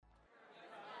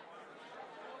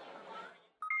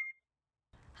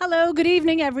Hello, good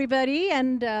evening, everybody.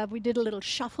 And we did a little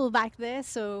shuffle back there,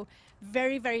 so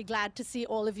very, very glad to see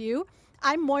all of you.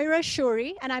 I'm Moira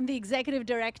Shuri, and I'm the Executive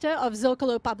Director of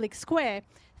Zocalo Public Square.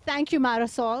 Thank you,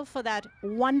 Marisol, for that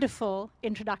wonderful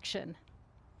introduction.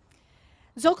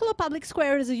 Zocalo Public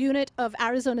Square is a unit of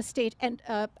Arizona State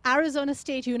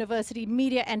University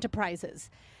Media Enterprises.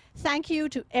 Thank you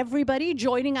to everybody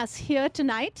joining us here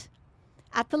tonight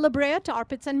at the La Brea Tar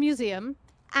Pits and Museum,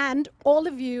 and all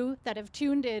of you that have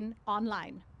tuned in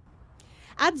online.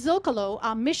 At Zocalo,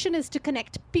 our mission is to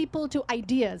connect people to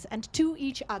ideas and to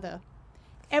each other.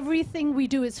 Everything we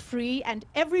do is free, and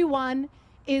everyone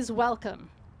is welcome.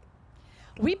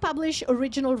 We publish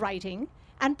original writing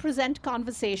and present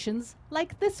conversations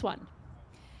like this one.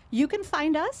 You can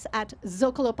find us at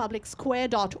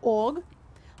zocalopublicsquare.org,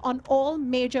 on all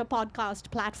major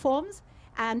podcast platforms,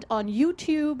 and on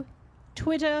YouTube,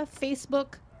 Twitter,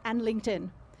 Facebook, and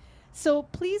LinkedIn. So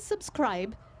please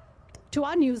subscribe to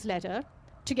our newsletter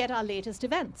to get our latest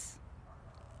events.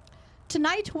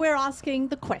 Tonight we're asking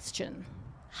the question,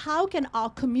 how can our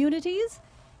communities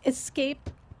escape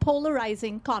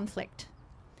polarizing conflict?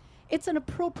 It's an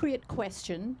appropriate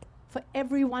question for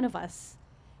every one of us,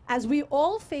 as we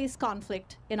all face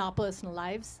conflict in our personal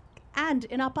lives and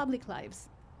in our public lives.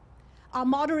 Our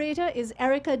moderator is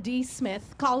Erica D.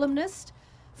 Smith, columnist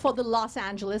for the Los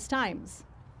Angeles Times.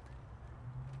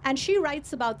 And she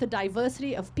writes about the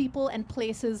diversity of people and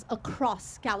places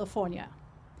across California.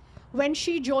 When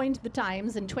she joined the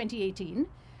Times in 2018,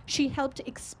 she helped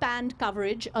expand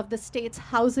coverage of the state's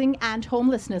housing and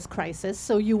homelessness crisis,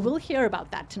 so you will hear about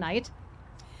that tonight.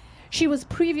 She was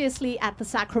previously at the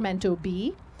Sacramento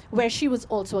Bee, where she was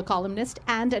also a columnist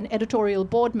and an editorial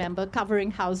board member covering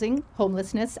housing,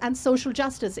 homelessness, and social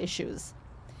justice issues.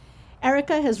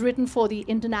 Erica has written for the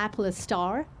Indianapolis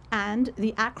Star and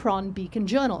the Akron Beacon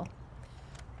Journal.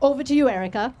 Over to you,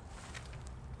 Erica.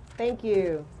 Thank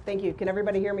you. Thank you. Can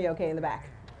everybody hear me okay in the back?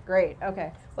 Great.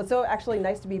 Okay. Well, it's so actually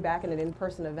nice to be back in an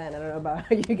in-person event. I don't know about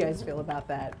how you guys feel about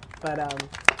that, but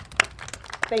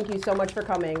thank you so much for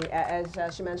coming.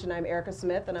 As she mentioned, I'm Erica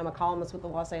Smith, and I'm a columnist with the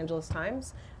Los Angeles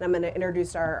Times, and I'm going to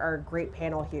introduce our great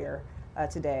panel here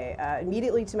today.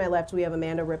 Immediately to my left, we have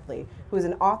Amanda Ripley, who is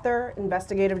an author,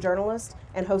 investigative journalist,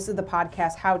 and host of the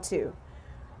podcast How To.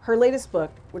 Her latest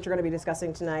book, which we're going to be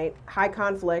discussing tonight, High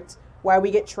Conflict, Why We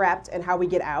Get Trapped and How We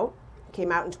Get Out,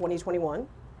 came out in 2021.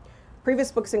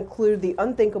 Previous books include The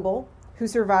Unthinkable, Who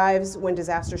Survives When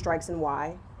Disaster Strikes and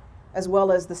Why, as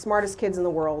well as The Smartest Kids in the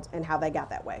World and How They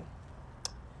Got That Way.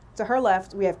 To her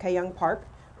left, we have Kyoung Park,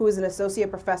 who is an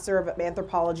associate professor of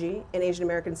anthropology and Asian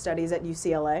American studies at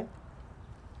UCLA.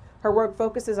 Her work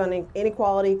focuses on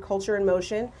inequality, culture in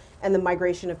motion, and the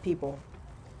migration of people.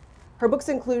 Her books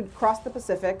include Cross the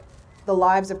Pacific, The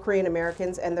Lives of Korean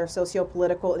Americans and Their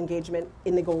Socio-Political Engagement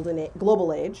in the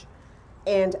Global Age,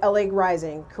 and LA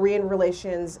Rising, Korean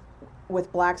Relations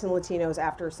with Blacks and Latinos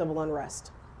After Civil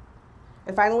Unrest.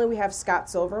 And finally, we have Scott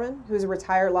Silverman, who's a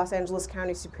retired Los Angeles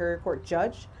County Superior Court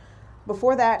judge.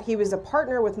 Before that, he was a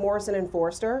partner with Morrison and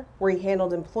Foerster, where he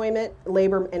handled employment,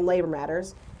 labor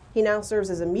matters. He now serves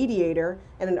as a mediator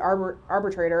and an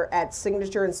arbitrator at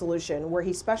Signature and Solution, where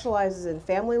he specializes in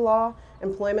family law,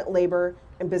 employment, labor,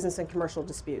 and business and commercial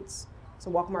disputes.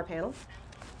 So welcome our panel.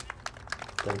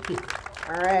 Thank you.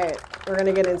 All right, we're going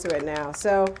to get into it now.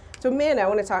 So Amanda, I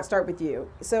want to start with you.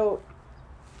 So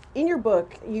in your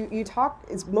book, you talk,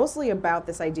 it's mostly about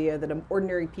this idea that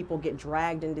ordinary people get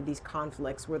dragged into these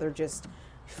conflicts where they're just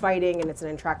fighting and it's an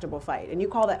intractable fight. And you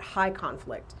call that high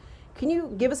conflict. Can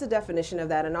you give us a definition of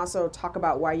that and also talk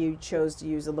about why you chose to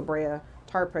use the La Brea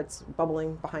tar pits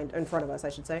bubbling in front of us, I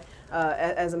should say,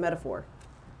 as a metaphor?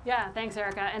 Yeah, thanks,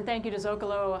 Erica, and thank you to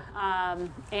Zocalo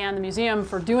and the museum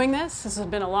for doing this. This has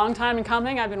been a long time in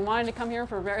coming. I've been wanting to come here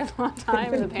for a very long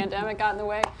time, and the pandemic got in the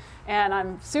way. And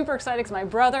I'm super excited because my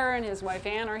brother and his wife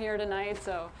Ann are here tonight.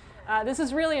 So this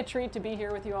is really a treat to be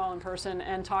here with you all in person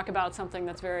and talk about something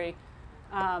that's very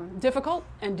difficult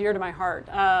and dear to my heart.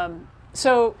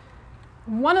 So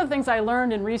one of the things I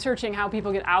learned in researching how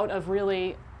people get out of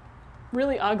really,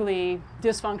 really ugly,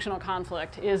 dysfunctional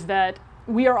conflict is that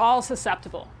we are all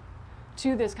susceptible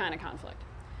to this kind of conflict.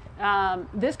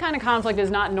 This kind of conflict is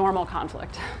not normal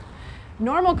conflict.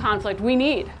 Normal conflict, we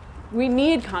need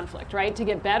conflict, right, to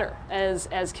get better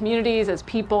as communities, as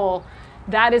people.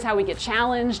 That is how we get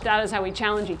challenged. That is how we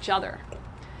challenge each other.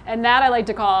 And that I like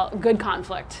to call good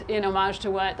conflict, in homage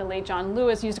to what the late John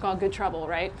Lewis used to call good trouble,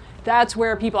 right? That's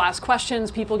where people ask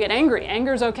questions, people get angry.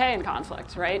 Anger's okay in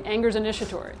conflict, right? Anger's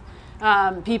initiatory.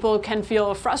 People can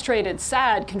feel frustrated,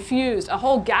 sad, confused, a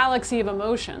whole galaxy of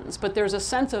emotions, but there's a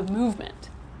sense of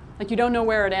movement. Like you don't know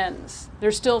where it ends.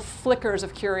 There's still flickers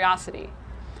of curiosity.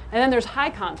 And then there's high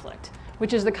conflict,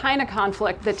 which is the kind of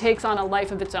conflict that takes on a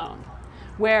life of its own,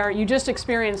 where you just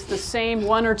experience the same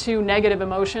one or two negative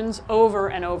emotions over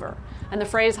and over. And the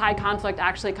phrase high conflict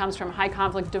actually comes from high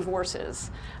conflict divorces,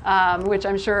 which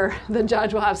I'm sure the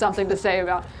judge will have something to say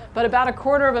about. But about a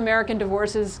quarter of American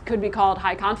divorces could be called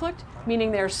high conflict,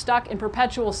 meaning they're stuck in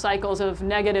perpetual cycles of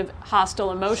negative, hostile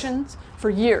emotions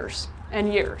for years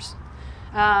and years.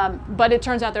 But it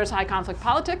turns out there's high conflict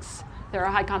politics, there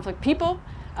are high conflict people,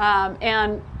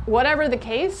 and whatever the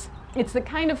case, it's the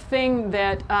kind of thing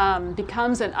that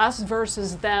becomes an us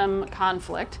versus them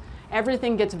conflict.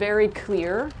 Everything gets very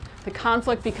clear. The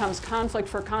conflict becomes conflict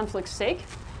for conflict's sake,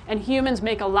 and humans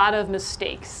make a lot of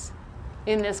mistakes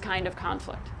in this kind of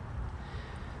conflict.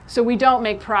 So we don't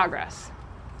make progress.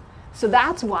 So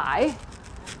that's why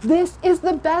this is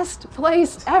the best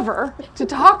place ever to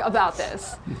talk about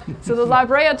this. So the La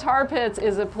Brea Tar Pits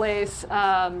is a place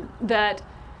that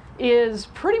is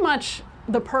pretty much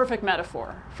the perfect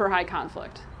metaphor for high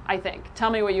conflict, I think. Tell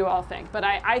me what you all think. But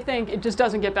I think it just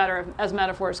doesn't get better as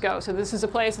metaphors go. So this is a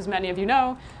place, as many of you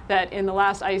know, that in the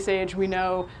last ice age, we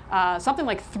know something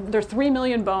like there are 3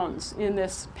 million bones in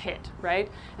this pit, right?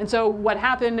 And so what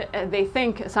happened,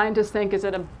 scientists think, is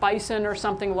that a bison or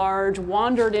something large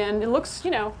wandered in. It looks,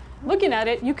 looking at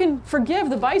it, you can forgive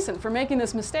the bison for making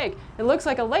this mistake. It looks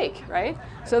like a lake, right?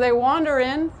 So they wander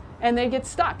in and they get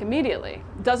stuck immediately.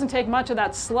 It doesn't take much of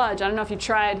that sludge. I don't know if you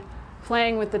tried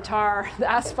playing with the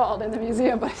asphalt in the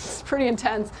museum, but it's pretty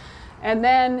intense. And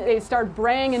then they start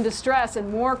braying in distress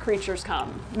and more creatures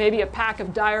come, maybe a pack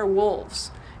of dire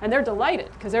wolves. And they're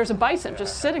delighted because there's a bison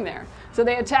just sitting there. So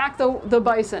they attack the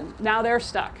bison. Now they're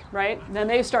stuck, right? Then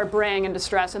they start braying in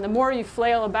distress. And the more you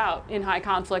flail about in high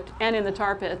conflict and in the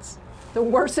tar pits, the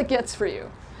worse it gets for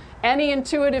you. Any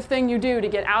intuitive thing you do to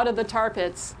get out of the tar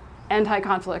pits and high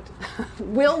conflict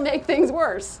will make things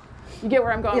worse. You get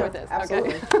where I'm going with this,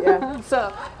 absolutely. Okay?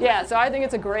 Yeah. So I think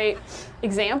it's a great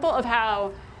example of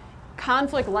how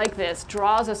conflict like this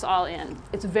draws us all in.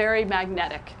 It's very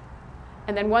magnetic.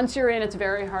 And then once you're in, it's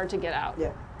very hard to get out.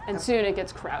 Yeah. And soon it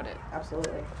gets crowded.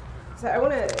 Absolutely. So I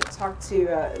want to talk to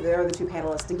the other two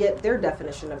panelists to get their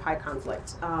definition of high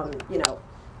conflict.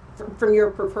 From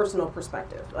your personal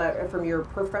perspective, from your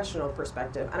professional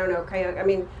perspective. I don't know, Kaya, I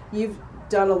mean, you've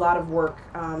done a lot of work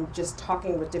just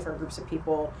talking with different groups of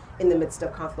people in the midst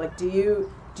of conflict. Do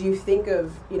you think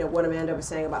of what Amanda was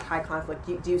saying about high conflict?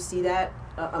 Do you see that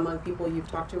among people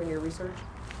you've talked to in your research?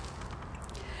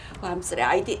 Well, I'm sorry,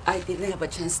 I didn't have a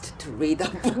chance to read the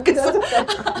book.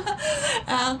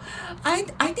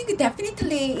 I think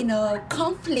definitely,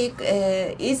 conflict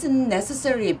isn't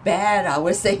necessarily bad. I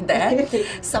would say that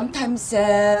sometimes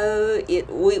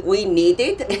we need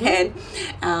it, mm-hmm. and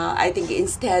I think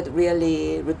instead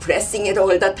really repressing it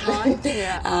all the time.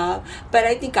 Yeah. But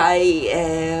I think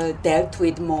I dealt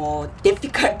with more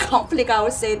difficult conflict. I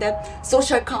would say that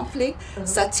social conflict, mm-hmm.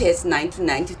 such as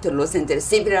 1992 Los Angeles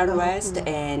civil unrest mm-hmm.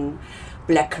 and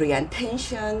Black Korean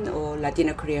tension or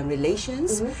Latino Korean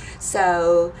relations. Mm-hmm.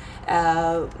 So,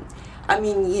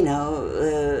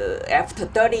 after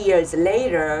 30 years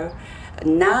later,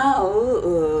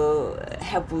 now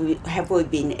have we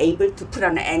been able to put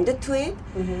an end to it?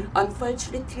 Mm-hmm.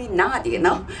 Unfortunately not,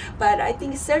 But I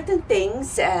think certain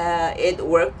things, it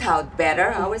worked out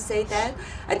better, I would say that.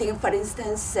 I think, for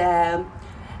instance,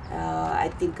 I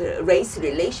think race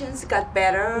relations got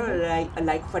better, mm-hmm.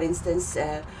 like for instance,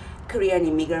 Korean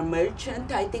immigrant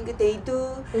merchant, I think they do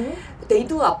mm-hmm. they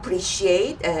do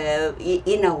appreciate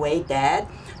in a way that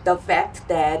the fact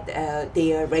that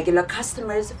their regular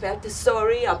customers felt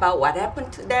sorry about what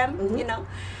happened to them,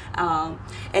 mm-hmm.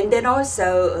 And then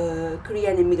also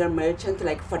Korean immigrant merchant,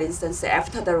 like for instance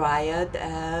after the riot,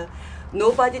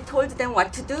 nobody told them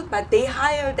what to do, but they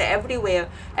hired everywhere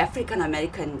African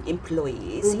American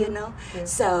employees, mm-hmm. Yeah.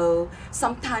 So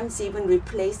sometimes even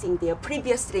replacing their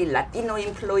previously Latino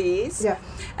employees. Yeah.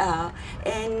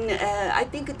 And I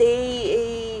think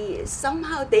they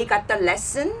somehow they got the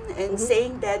lesson in mm-hmm.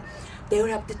 saying that they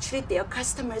will have to treat their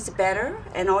customers better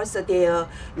and also their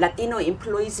Latino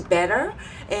employees better.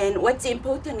 And what's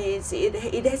important is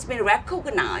it has been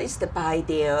recognized by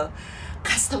their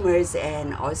customers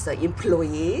and also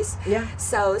employees. Yeah.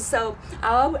 So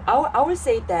I would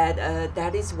say that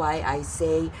that is why I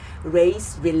say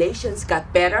race relations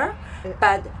got better.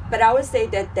 Yeah. But I would say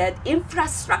that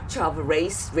infrastructure of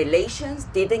race relations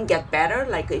didn't get better.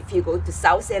 Like if you go to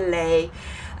South LA,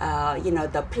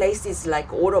 the places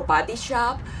like auto body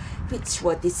shop, which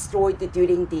were destroyed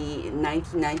during the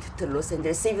 1992 Los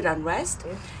Angeles civil unrest.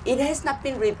 Yeah. It has not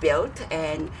been rebuilt,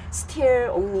 and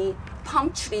still only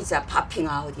palm trees are popping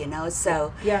out,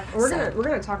 so. Yeah, we're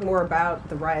gonna talk more about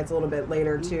the riots a little bit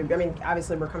later too. I mean,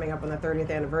 obviously we're coming up on the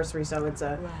 30th anniversary, so it's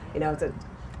a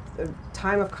a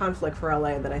time of conflict for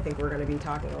LA that I think we're going to be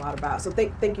talking a lot about. So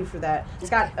thank you for that,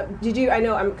 Scott. I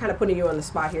know I'm kind of putting you on the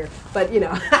spot here, but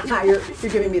you're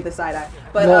giving me the side eye.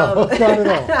 But no, not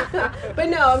at all. But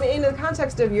no, I mean, in the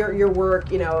context of your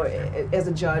work, as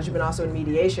a judge, but also in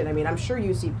mediation. I mean, I'm sure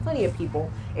you see plenty of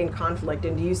people in conflict,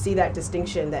 and do you see that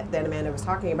distinction that Amanda was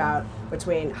talking about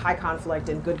between high conflict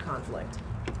and good conflict?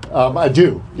 I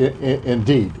do,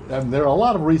 indeed. There are a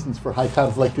lot of reasons for high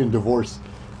conflict in divorce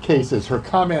cases. Her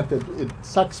comment that it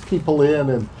sucks people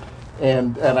in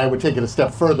and I would take it a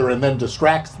step further and then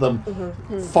distracts them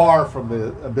far from the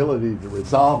ability to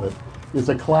resolve it is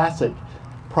a classic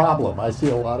problem. I see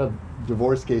a lot of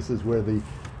divorce cases where the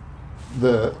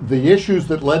issues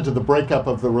that led to the breakup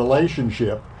of the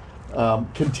relationship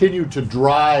continue to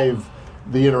drive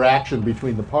the interaction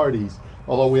between the parties.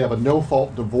 Although we have a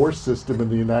no-fault divorce system in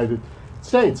the United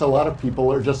States, a lot of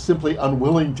people are just simply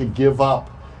unwilling to give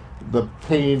up the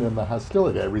pain and the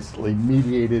hostility. I recently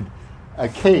mediated a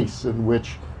case in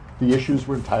which the issues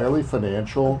were entirely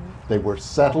financial. They were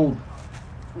settled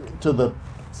to the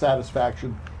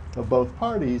satisfaction of both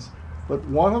parties, but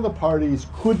one of the parties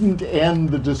couldn't end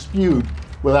the dispute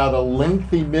without a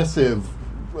lengthy missive,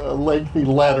 a lengthy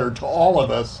letter to all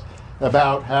of us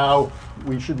about how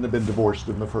we shouldn't have been divorced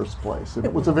in the first place. And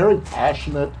it was a very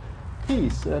passionate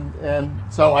piece, and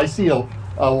so I see a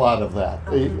lot of that.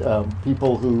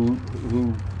 People who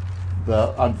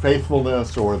the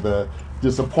unfaithfulness or the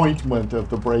disappointment of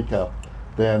the breakup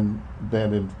then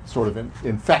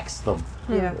infects them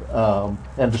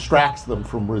and distracts them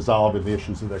from resolving the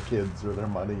issues of their kids or their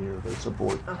money or their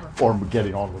support or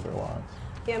getting on with their lives.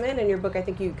 Yeah, man, in your book, I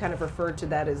think you kind of referred to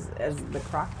that as the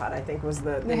crock pot, I think was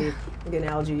the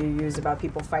analogy you used about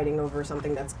people fighting over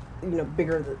something that's,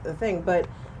 bigger than the thing. But,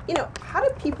 how do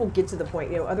people get to the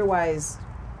point, otherwise,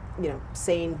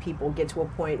 sane people get to a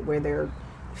point where they're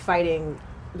fighting,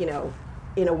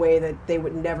 in a way that they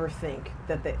would never think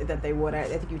that they would. I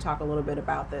think you talk a little bit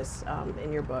about this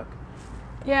in your book.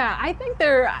 Yeah, I think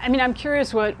I'm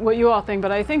curious what you all think,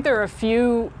 but I think there are a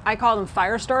few, I call them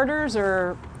fire starters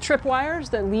or tripwires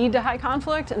that lead to high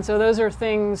conflict. And so those are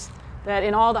things that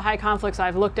in all the high conflicts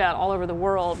I've looked at all over the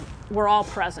world, we're all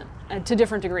present to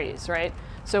different degrees, right?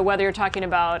 So whether you're talking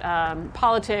about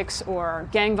politics or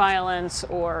gang violence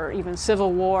or even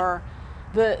civil war,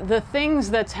 the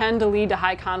things that tend to lead to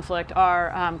high conflict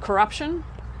are corruption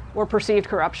or perceived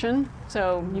corruption.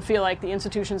 So you feel like the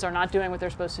institutions are not doing what they're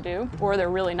supposed to do, or they're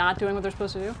really not doing what they're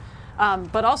supposed to do.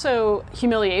 But also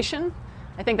humiliation.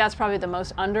 I think that's probably the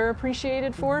most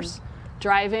underappreciated force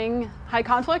driving high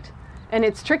conflict. And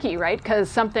it's tricky, right?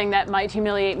 Because something that might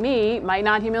humiliate me might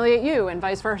not humiliate you, and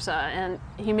vice versa. And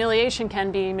humiliation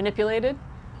can be manipulated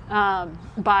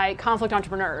by conflict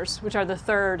entrepreneurs, which are the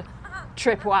third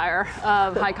tripwire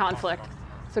of high conflict.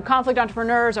 So conflict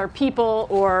entrepreneurs are people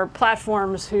or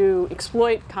platforms who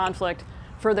exploit conflict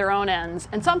for their own ends.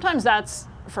 And sometimes that's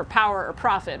for power or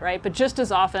profit, right? But just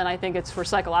as often, I think it's for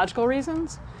psychological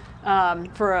reasons,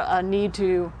 for a need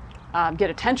to get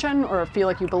attention or feel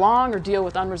like you belong or deal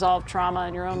with unresolved trauma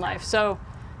in your own life. So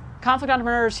conflict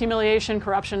entrepreneurs, humiliation,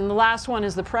 corruption. The last one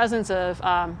is the presence of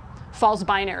false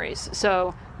binaries.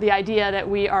 So the idea that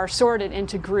we are sorted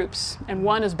into groups and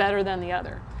one is better than the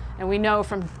other. And we know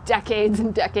from decades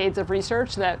and decades of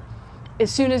research that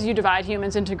as soon as you divide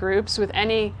humans into groups with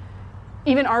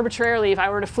even arbitrarily, if I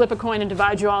were to flip a coin and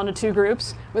divide you all into two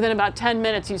groups, within about 10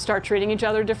 minutes you start treating each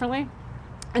other differently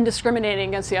and discriminating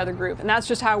against the other group. And that's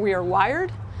just how we are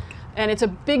wired. And it's a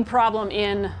big problem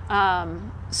in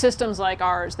systems like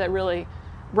ours that really,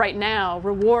 right now,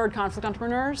 reward conflict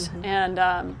entrepreneurs and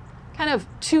kind of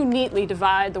too neatly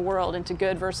divide the world into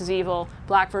good versus evil,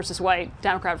 black versus white,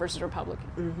 Democrat versus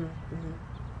Republican.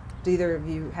 Do either of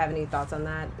you have any thoughts on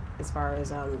that as far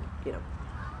as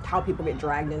how people get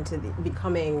dragged into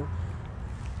becoming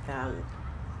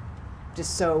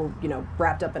just so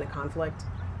wrapped up in a conflict,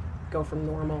 go from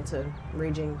normal to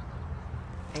raging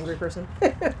angry person?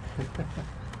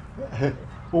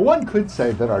 Well, one could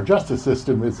say that our justice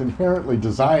system is inherently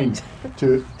designed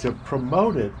to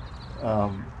promote it.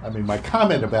 My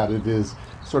comment about it is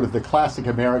sort of the classic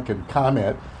American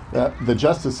comment that the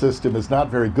justice system is not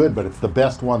very good, but it's the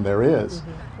best one there is,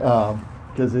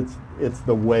 because it's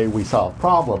the way we solve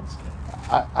problems.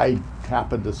 I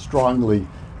happen to strongly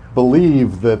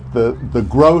believe that the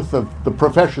growth of the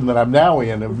profession that I'm now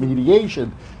in, of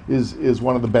mediation, is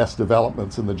one of the best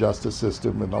developments in the justice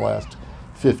system in the last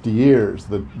 50 years.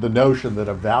 The notion that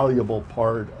a valuable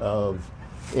part of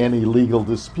any legal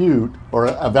dispute, or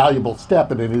a valuable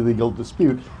step in any legal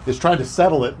dispute, is trying to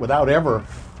settle it without ever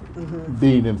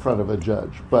being in front of a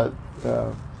judge. But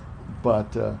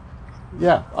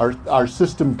yeah, our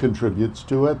system contributes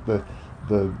to it.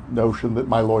 The notion that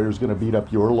my lawyer is going to beat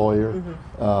up your lawyer,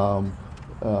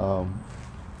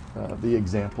 the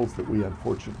examples that we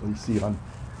unfortunately see on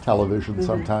television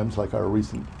sometimes, like our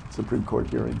recent Supreme Court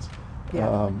hearings,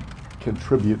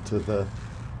 contribute to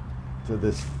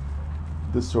this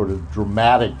sort of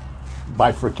dramatic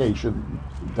bifurcation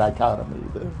dichotomy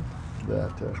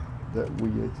that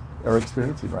we are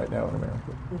experiencing right now in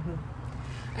America.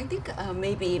 I think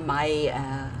maybe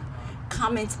my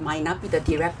comments might not be the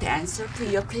direct answer to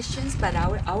your questions, but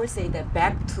I would say that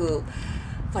back to,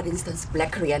 for instance,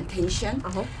 Black Korean tension.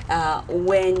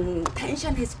 When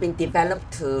tension has been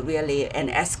developed to really and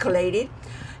escalated,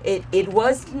 it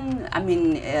wasn't, I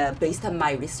mean, based on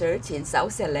my research in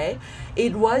South LA,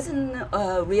 it wasn't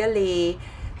really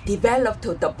developed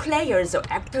to the players or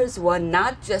actors were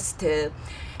not just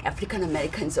African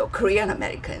Americans or Korean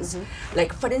Americans.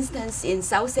 Like, for instance, in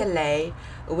South LA,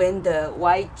 when the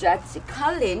white judge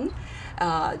Collin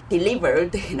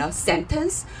delivered,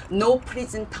 sentence, no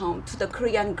prison term to the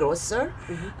Korean grocer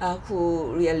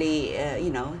who really,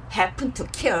 happened to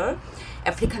kill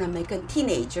African American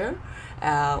teenager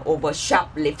over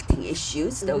shoplifting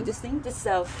issues, those things.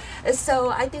 So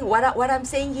I think what I'm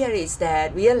saying here is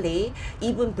that really,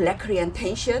 even Black Korean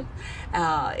tension,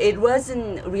 it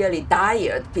wasn't really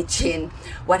dire between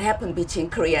what happened between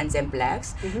Koreans and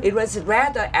blacks. It was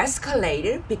rather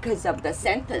escalated because of the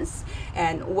sentence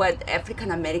and what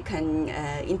African American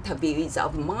interviewees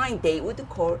of mine, they would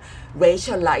call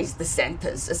racialized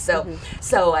sentence.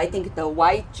 So I think the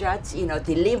white judge,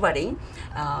 delivering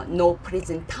no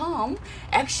prison term,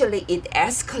 actually it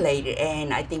escalated,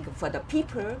 and I think for the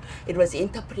people it was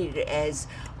interpreted as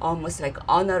almost like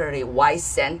honorary white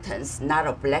sentence, not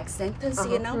a black sentence,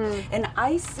 And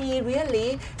I see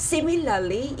really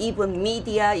similarly, even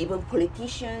media, even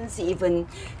politicians, even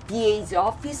DA's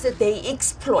office, they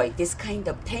exploit this kind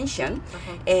of tension,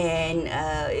 and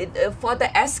for the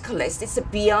escalate, it's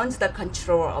beyond the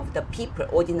control of the people,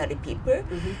 ordinary people.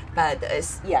 But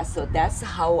so that's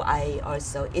how I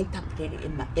also interpret it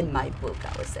in my book.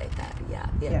 I would say that,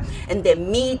 and the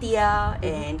media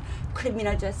and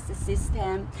criminal justice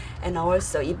system, and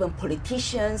also even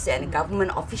politicians and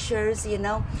government officials,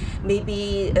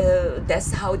 maybe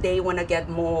that's how they want to get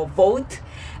more vote.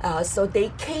 So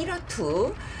they cater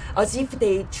to as if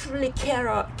they truly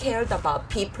cared about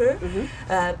people,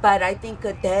 but I think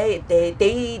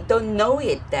they don't know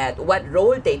it, that what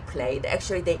role they played.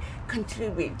 Actually, they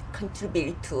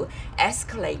contribute to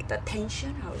escalate the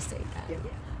tension. I would say that.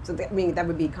 So that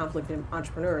would be conflict in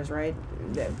entrepreneurs, right?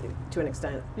 To an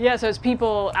extent. Yeah. So it's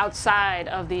people outside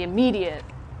of the immediate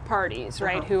parties,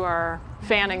 right, who are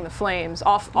fanning the flames.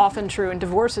 Often true in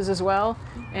divorces as well,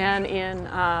 and in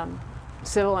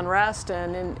civil unrest,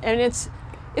 and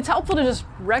it's helpful to just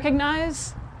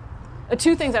recognize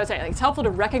two things. I would say, it's helpful to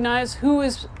recognize who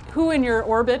in your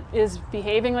orbit is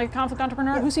behaving like a conflict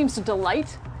entrepreneur, who seems to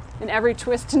delight in every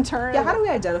twist and turn. Yeah, how do we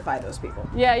identify those people?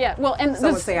 Yeah. Well, and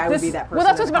some would say I would be that person. Well,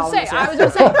 that's what I was about to say. I was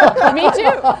going to say, me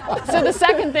too. So the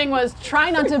second thing was try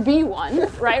not to be one,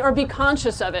 right, or be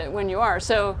conscious of it when you are.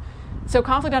 So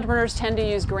conflict entrepreneurs tend to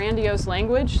use grandiose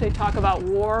language. They talk about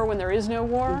war when there is no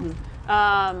war.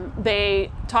 They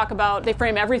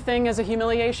frame everything as a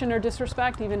humiliation or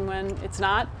disrespect, even when it's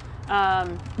not.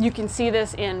 You can see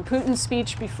this in Putin's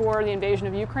speech before the invasion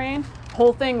of Ukraine. The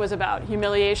whole thing was about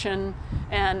humiliation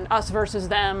and us versus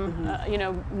them,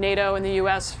 NATO and the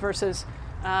US versus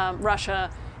Russia.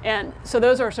 And so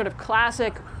those are sort of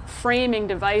classic framing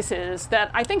devices that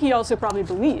I think he also probably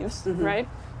believes, right?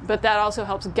 But that also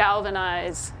helps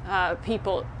galvanize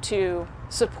people to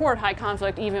support high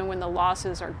conflict even when the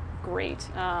losses are great.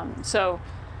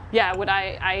 Would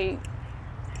I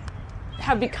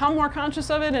have become more conscious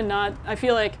of it, and not, I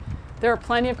feel like there are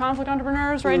plenty of conflict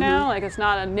entrepreneurs right now. Like, it's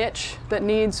not a niche that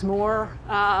needs more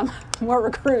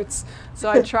recruits. So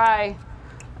I try,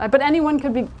 but anyone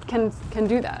can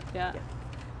do that. Yeah.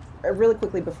 Really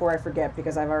quickly before I forget,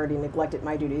 because I've already neglected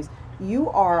my duties,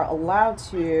 you are allowed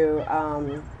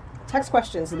to text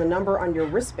questions to the number on your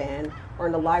wristband or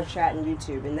in the live chat in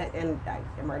YouTube, and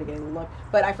I'm already getting the look,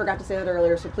 but I forgot to say that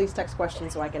earlier, so please text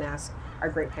questions so I can ask our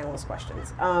great panelists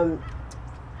questions.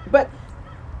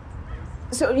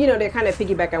 So to kind of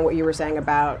piggyback on what you were saying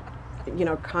about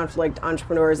conflict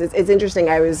entrepreneurs, it's interesting.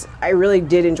 I really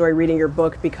did enjoy reading your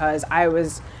book, because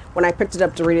when I picked it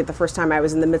up to read it the first time, I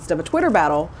was in the midst of a Twitter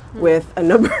battle with a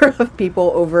number of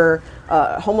people over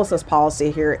homelessness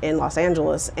policy here in Los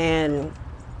Angeles, and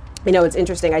it's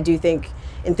interesting. I do think,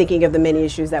 in thinking of the many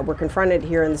issues that we're confronted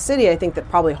here in the city, I think that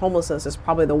probably homelessness is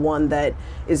probably the one that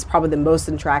is probably the most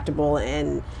intractable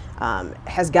and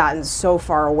has gotten so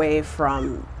far away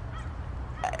from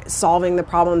solving the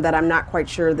problem that I'm not quite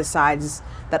sure the sides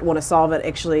that want to solve it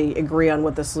actually agree on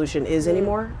what the solution is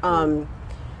anymore. And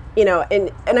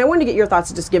I wanted to get your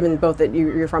thoughts, just given both that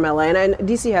you're from LA and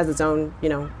DC has its own,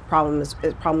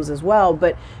 problems as well.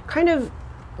 But kind of,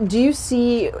 do you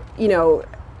see,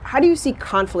 how do you see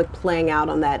conflict playing out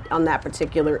on that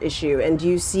particular issue? And do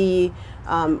you see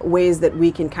ways that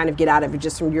we can kind of get out of it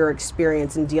just from your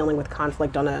experience in dealing with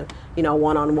conflict on a,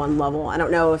 one-on-one level? I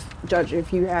don't know Scott,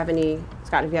 if you have any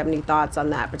thoughts on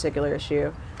that particular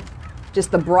issue.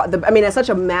 Just it's such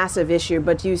a massive issue,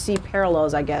 but do you see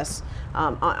parallels, I guess,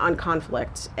 on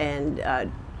conflict and,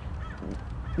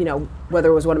 whether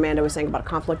it was what Amanda was saying about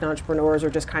conflict entrepreneurs or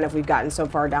just kind of we've gotten so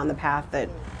far down the path that...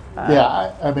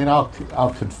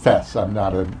 I'll confess I'm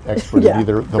not an expert in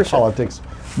either the politics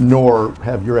nor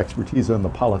have your expertise on the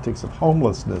politics of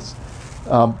homelessness.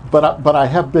 But I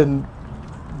have been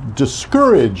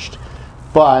discouraged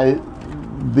by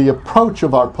the approach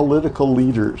of our political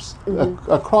leaders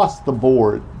across the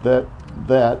board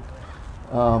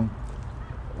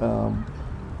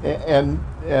and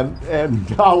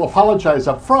I'll apologize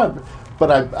up front,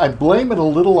 but I blame it a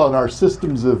little on our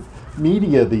systems of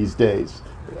media these days.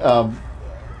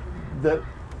 That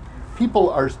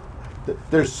people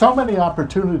there's so many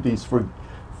opportunities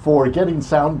for getting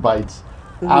sound bites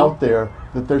out there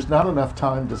that there's not enough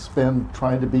time to spend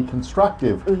trying to be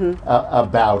constructive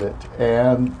about it.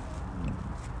 And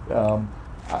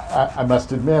I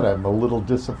must admit I'm a little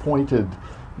disappointed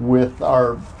with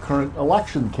our current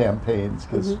election campaigns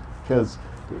because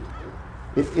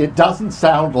it doesn't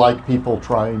sound like people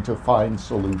trying to find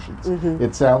solutions.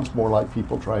 It sounds more like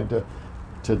people trying to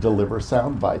deliver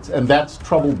sound bites. And that's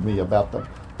troubled me about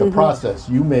the process.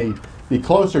 You may be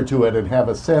closer to it and have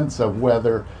a sense of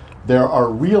whether there are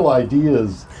real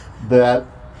ideas that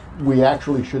we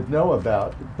actually should know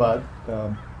about. But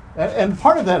and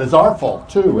part of that is our fault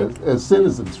too, as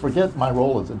citizens. Forget my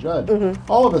role as a judge.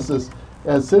 All of us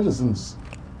as citizens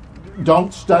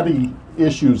don't study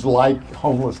issues like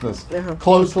homelessness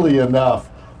closely enough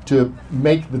to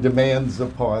make the demands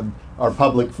upon our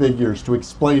public figures to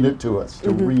explain it to us,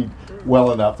 to read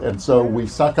well enough. And so we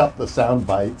suck up the sound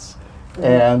bites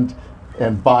and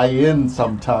buy in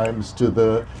sometimes to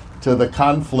the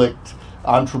conflict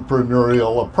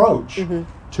entrepreneurial approach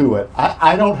to it.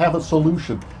 I don't have a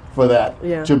solution for that,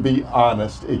 to be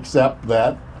honest, except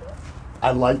that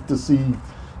I like to see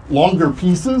longer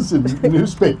pieces in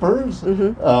newspapers,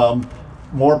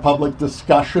 more public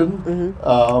discussion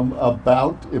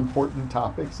about important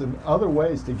topics and other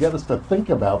ways to get us to think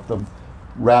about them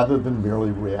rather than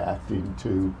merely reacting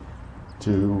to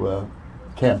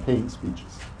campaign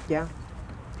speeches. Yeah.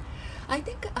 I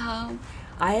think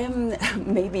I am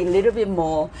maybe a little bit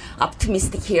more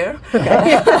optimistic here.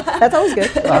 That's always good.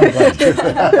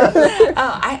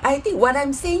 I think what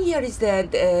I'm saying here is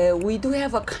that we do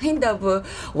have a kind of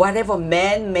whatever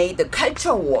man-made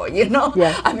culture war,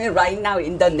 Yeah. I mean, right now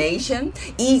in the nation,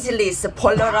 easily it's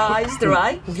polarized,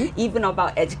 right? Even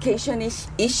about education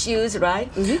issues, right?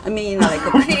 I mean, like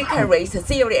a critical race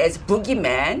theory as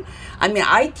boogeyman. I mean,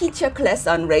 I teach a class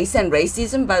on race and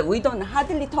racism, but we don't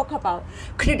hardly talk about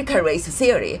critical race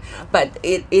theory. But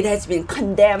it has been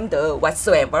condemned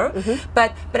whatsoever.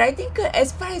 But I think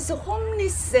as far as the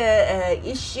homeless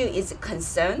issue is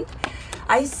concerned,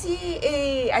 I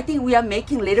think we are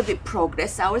making a little bit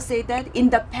progress. I would say that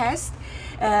in the past,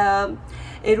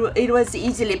 it was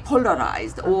easily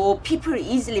polarized, or people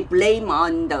easily blame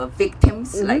on the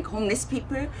victims, like homeless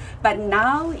people. But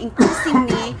now,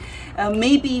 increasingly,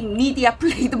 maybe media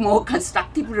played a more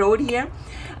constructive role here.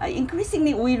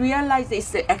 Increasingly, we realize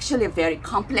it's actually a very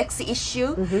complex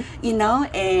issue,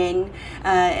 and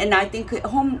I think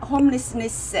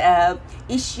homelessness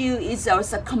issue is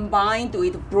also combined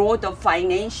with broader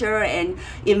financial and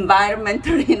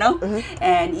environmental,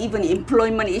 and even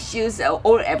employment issues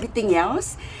or everything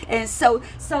else. And so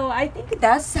I think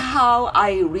that's how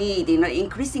I read.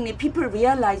 Increasingly, people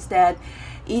realize that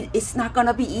it's not going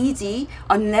to be easy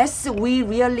unless we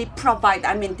really provide.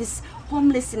 I mean, this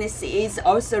homelessness is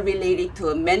also related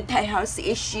to mental health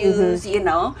issues,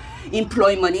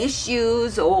 employment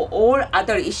issues, or all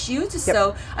other issues. Yep.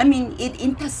 So, I mean, it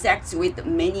intersects with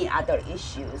many other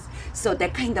issues. So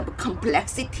that kind of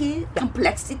complexities.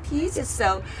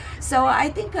 So I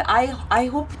think I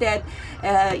hope that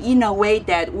in a way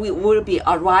that we will be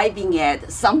arriving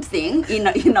at something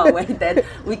in a way that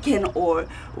we can all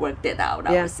work that out.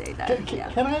 I would say that.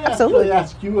 Can I actually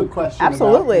ask you a question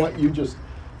about what you just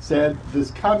said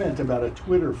this comment about a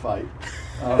Twitter fight,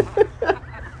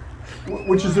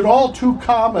 which is an all too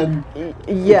common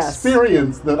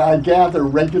experience that I gather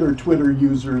regular Twitter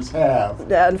users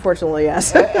have. Unfortunately,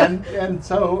 yes. and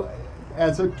so,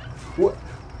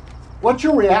 what's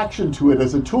your reaction to it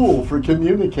as a tool for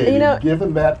communicating,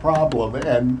 given that problem,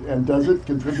 and does it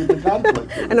contribute to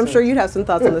conflict? And I'm sure you'd have some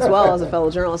thoughts on this as well as a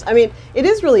fellow journalist. I mean, it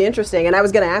is really interesting, and I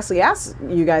was going to actually ask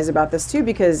you guys about this too,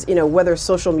 because whether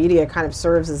social media kind of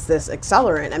serves as this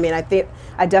accelerant. I mean,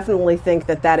 I definitely think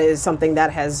that is something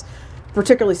that has,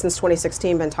 particularly since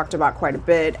 2016, been talked about quite a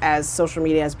bit as social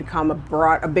media has become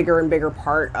a bigger and bigger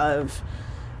part of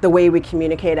the way we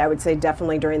communicate. I would say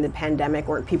definitely during the pandemic,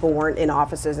 where people weren't in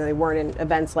offices and they weren't in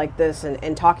events like this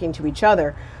and talking to each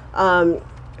other.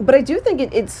 But I do think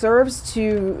it serves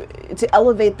to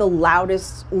elevate the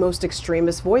loudest, most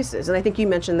extremist voices. And I think you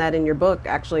mentioned that in your book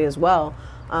actually as well.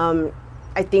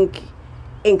 I think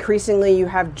increasingly you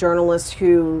have journalists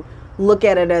who look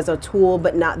at it as a tool,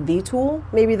 but not the tool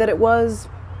maybe that it was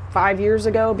 5 years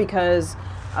ago, because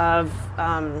of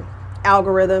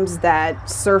algorithms that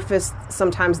surface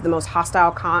sometimes the most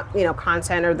hostile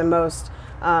content, or the most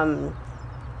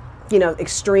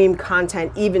extreme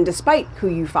content, even despite who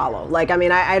you follow. Like, I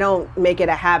mean, I don't make it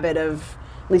a habit of,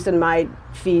 at least in my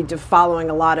feed, of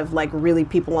following a lot of like really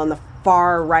people on the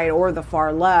far right or the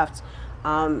far left,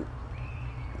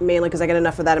 mainly because I get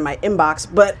enough of that in my inbox.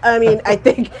 But I mean, I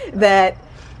think that,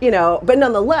 but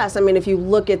nonetheless, I mean, if you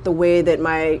look at the way that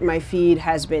my feed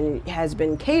has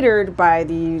been catered by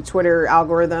the Twitter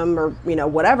algorithm, or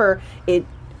whatever, it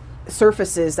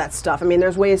surfaces that stuff. I mean,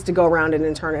 there's ways to go around it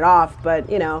and turn it off, but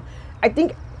I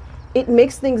think it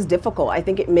makes things difficult. I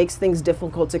think it makes things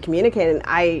difficult to communicate, and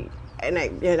I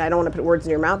don't want to put words in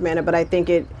your mouth, Amanda, but I think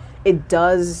it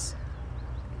does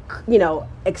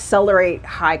accelerate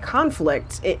high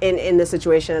conflict in this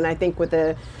situation. And I think with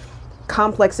the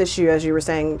complex issue, as you were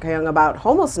saying, Kyung, about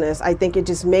homelessness, I think it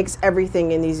just makes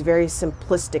everything in these very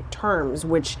simplistic terms,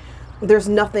 which there's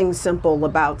nothing simple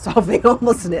about solving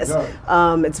homelessness.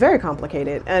 No. It's very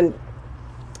complicated. And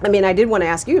I mean, I did want to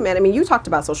ask you, man, I mean, you talked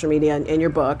about social media in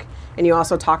your book, and you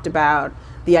also talked about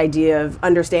the idea of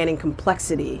understanding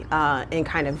complexity and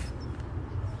kind of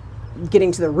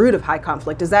getting to the root of high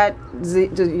conflict. Yeah,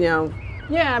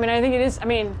 I mean, I think it is. I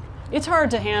mean, it's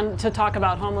hard to talk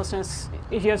about homelessness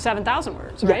if you have 7,000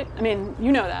 words, right? Yeah. I mean,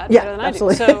 you know that better than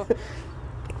absolutely. I do.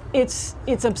 So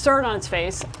it's absurd on its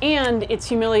face, and it's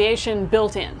humiliation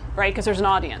built in, right? Because there's an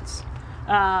audience.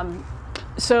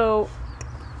 So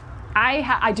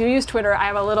I do use Twitter. I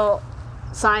have a little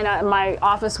sign on my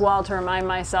office wall to remind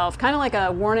myself, kind of like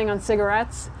a warning on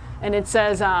cigarettes, and it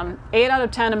says 8 out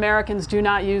of 10 Americans do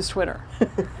not use Twitter.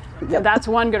 Yep. That's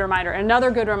one good reminder.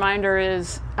 Another good reminder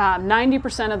is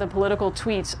 90% of the political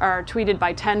tweets are tweeted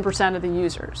by 10% of the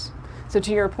users. So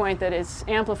to your point that it's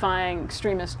amplifying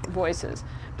extremist voices.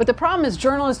 But the problem is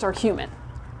journalists are human.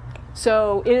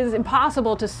 So it is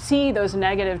impossible to see those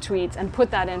negative tweets and put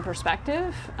that in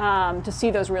perspective, to see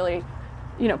those really,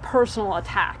 personal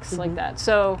attacks like that.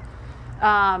 So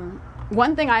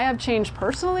one thing I have changed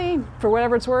personally, for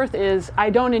whatever it's worth, is I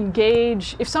don't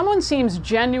engage. If someone seems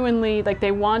genuinely like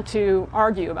they want to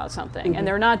argue about something, and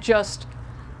they're not just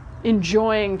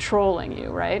enjoying trolling you,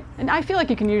 right? And I feel like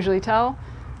you can usually tell.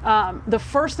 The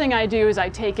first thing I do is I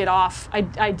take it off. I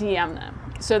DM them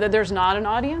so that there's not an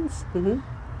audience.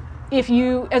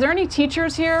 Are there any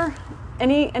teachers here?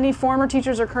 Any former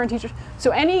teachers or current teachers?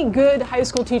 So any good high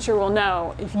school teacher will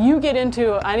know, if you get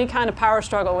into any kind of power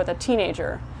struggle with a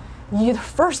teenager, the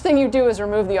first thing you do is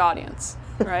remove the audience,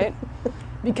 right?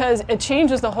 Because it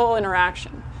changes the whole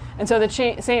interaction. And so the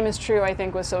same is true, I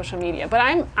think, with social media. But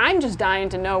I'm just dying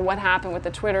to know what happened with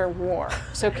the Twitter war.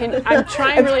 So I'm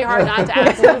trying really hard not to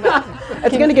ask you, but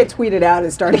it's going to get tweeted out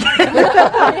and start again.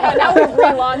 Yeah, now we've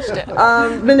relaunched it.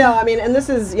 But no, I mean, and this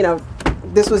is,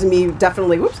 this was me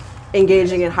definitely,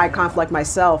 engaging in high conflict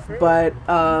myself. But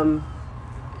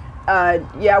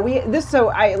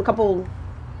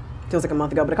feels like a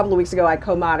month ago, but a couple of weeks ago, I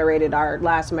co-moderated our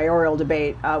last mayoral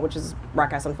debate, which is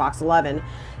broadcast on Fox 11.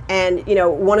 And,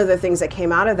 one of the things that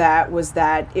came out of that was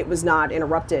that it was not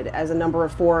interrupted, as a number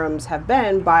of forums have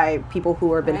been, by people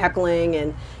who have been heckling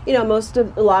and, a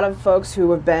lot of folks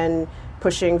who have been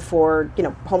pushing for,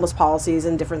 homeless policies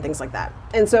and different things like that.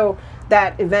 And so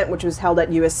that event, which was held at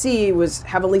USC, was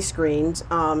heavily screened,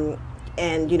 and,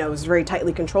 it was very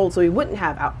tightly controlled, so we wouldn't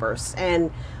have outbursts. And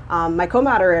my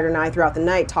co-moderator and I throughout the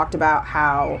night talked about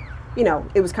how,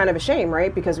 it was kind of a shame,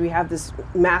 right? Because we have this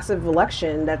massive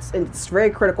election it's a very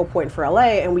critical point for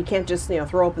LA, and we can't just,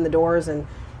 throw open the doors and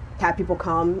have people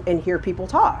come and hear people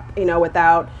talk,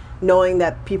 without knowing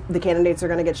that the candidates are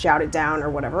going to get shouted down or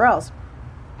whatever else.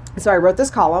 So I wrote this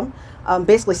column,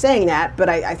 basically saying that, but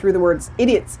I threw the words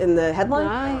idiots in the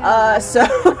headline. So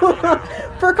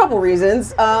for a couple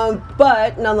reasons,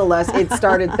 but nonetheless, it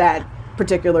started that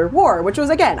particular war, which was,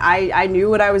 again, I knew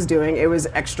what I was doing. It was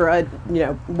extra,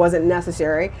 wasn't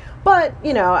necessary. But,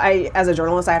 as a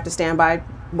journalist, I have to stand by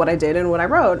what I did and what I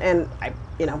wrote. And,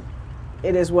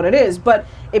 it is what it is. But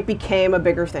it became a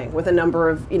bigger thing with a number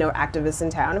of, activists in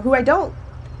town who I don't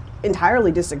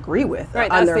entirely disagree with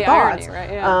on their thoughts. Irony,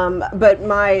 right? Yeah. But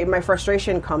my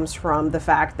frustration comes from the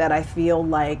fact that I feel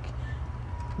like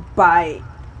by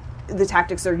the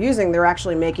tactics they're using, they're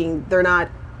making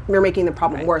the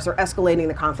problem worse, or escalating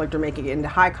the conflict, or making it into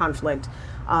high conflict.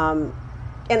 And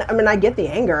I mean, I get the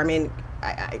anger. I mean,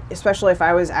 I especially if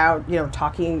I was out,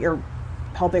 talking or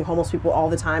helping homeless people all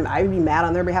the time, I would be mad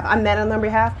on their behalf. I'm mad on their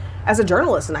behalf as a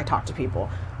journalist, and I talk to people.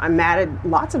 I'm mad at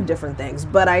lots of different things,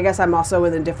 but I guess I'm also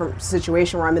in a different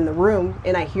situation where I'm in the room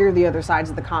and I hear the other sides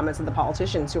of the comments of the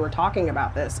politicians who are talking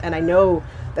about this, and I know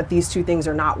that these two things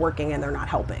are not working and they're not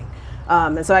helping.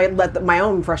 And so I let my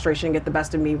own frustration get the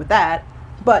best of me with that,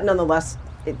 but nonetheless,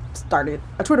 it started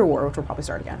a Twitter war, which will probably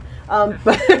start again.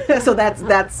 But so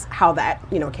that's how that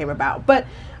came about. But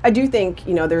I do think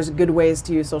there's good ways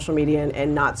to use social media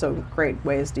and not so great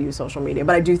ways to use social media.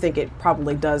 But I do think it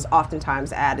probably does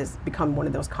oftentimes become one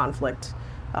of those conflict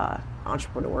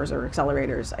entrepreneurs or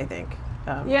accelerators, I think.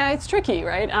 Yeah, it's tricky,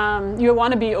 right? You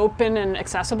want to be open and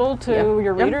accessible to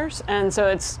your readers, and so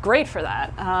it's great for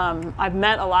that. I've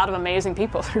met a lot of amazing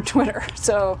people through Twitter.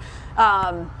 So.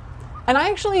 And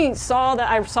I actually saw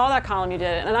that column you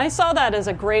did, and I saw that as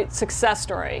a great success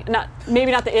story.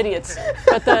 Maybe not the idiots,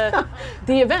 but the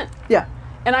event. Yeah.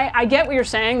 And I get what you're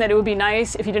saying, that it would be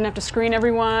nice if you didn't have to screen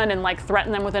everyone and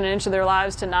threaten them within an inch of their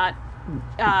lives to not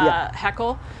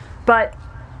heckle. But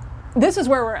this is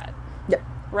where we're at. Yeah.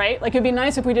 Right? It'd be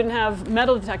nice if we didn't have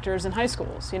metal detectors in high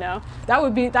schools,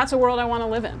 That's a world I want to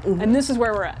live in. Mm-hmm. And this is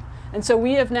where we're at. And so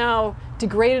we have now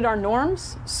degraded our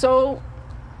norms so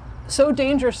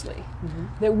dangerously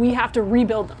that we have to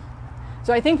rebuild them.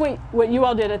 So I think what you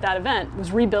all did at that event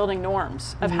was rebuilding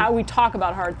norms of how we talk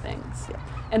about hard things. Yeah.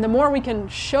 And the more we can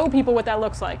show people what that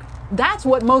looks like, that's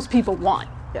what most people want.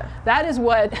 Yeah. That is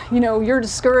what, your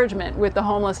discouragement with the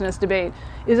homelessness debate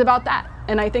is about that.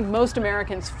 And I think most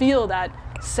Americans feel that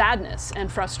sadness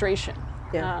and frustration.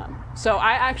 Yeah. So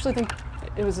I actually think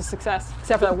it was a success,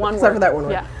 except for that one word. Except for that one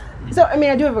word. Yeah. So, I mean,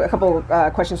 I do have a couple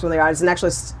questions from the audience, and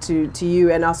actually to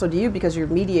you and also to you because you're a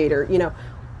mediator.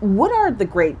 What are the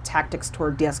great tactics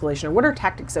toward de-escalation, or what are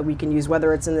tactics that we can use,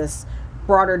 whether it's in this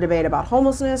broader debate about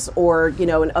homelessness or,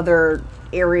 in other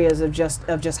areas of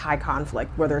just high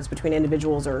conflict, whether it's between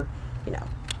individuals or,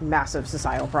 massive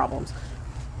societal problems?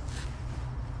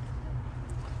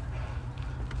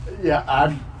 Yeah,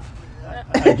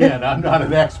 I'm not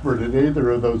an expert in either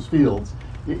of those fields.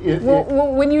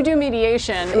 Well, when you do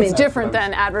mediation, it's different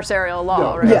than adversarial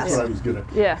law, right? That's what I was going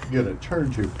to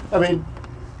turn to. I mean,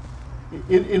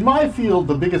 in my field,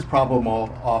 the biggest problem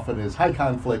often is high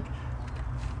conflict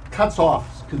cuts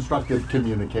off constructive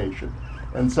communication.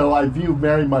 And so I view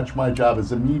very much my job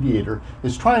as a mediator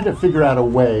is trying to figure out a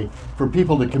way for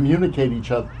people to communicate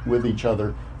with each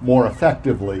other more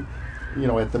effectively.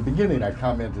 At the beginning, I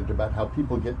commented about how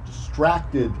people get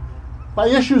distracted by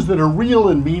issues that are real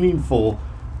and meaningful,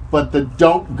 but that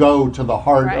don't go to the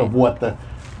heart of what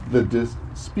the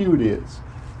dispute is.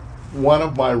 One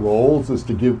of my roles is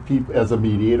to give people, as a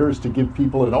mediator, is to give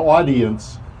people an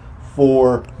audience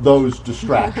for those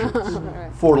distractions,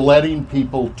 for letting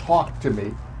people talk to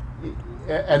me,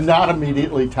 and not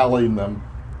immediately telling them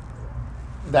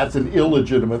that's an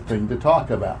illegitimate thing to talk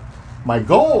about. My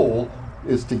goal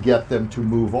is to get them to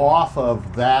move off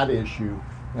of that issue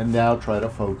and now try to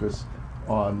focus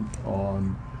on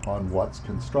what's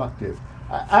constructive.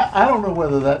 I don't know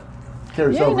whether that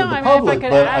carries over to the public,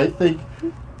 but I think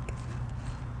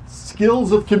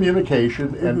skills of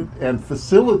communication and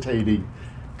facilitating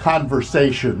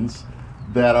conversations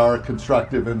that are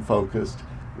constructive and focused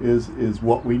is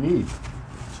what we need.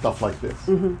 Stuff like this.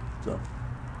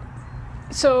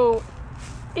 So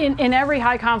in every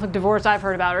high conflict divorce I've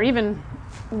heard about, or even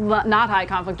not high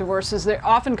conflict divorces,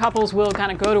 often couples will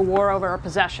kind of go to war over a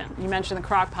possession. You mentioned the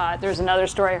crock pot. There's another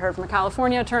story I heard from a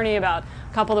California attorney about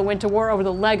a couple that went to war over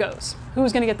the Legos.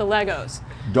 Who's going to get the Legos?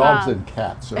 Dogs and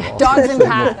cats are also dogs and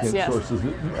cats, yes. sources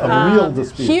of real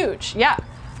dispute. Huge, yeah.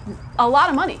 A lot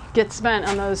of money gets spent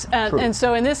on those. And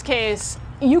so in this case,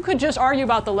 you could just argue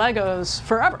about the Legos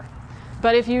forever.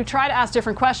 But if you try to ask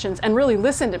different questions and really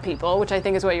listen to people, which I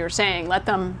think is what you were saying, let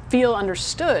them feel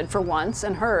understood for once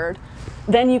and heard,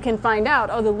 then you can find out,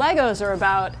 oh, the Legos are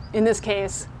about, in this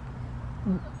case,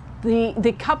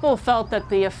 the couple felt that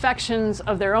the affections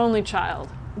of their only child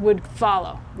would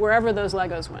follow wherever those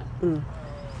Legos went.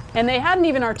 And they hadn't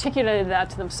even articulated that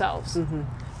to themselves.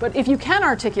 But if you can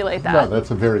articulate that, No, that's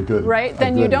a very good. right,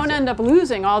 then you don't end up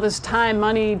losing all this time,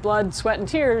 money, blood, sweat, and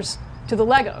tears to the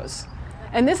Legos.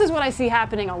 And this is what I see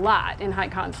happening a lot in high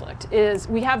conflict, is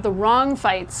we have the wrong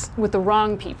fights with the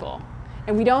wrong people,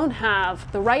 and we don't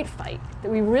have the right fight that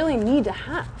we really need to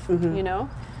have, you know?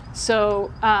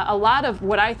 So a lot of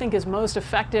what I think is most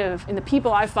effective in the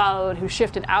people I followed who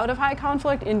shifted out of high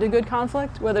conflict into good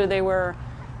conflict, whether they were,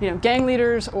 you know, gang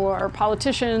leaders or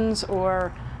politicians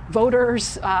or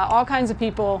voters, all kinds of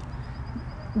people,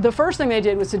 the first thing they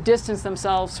did was to distance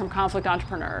themselves from conflict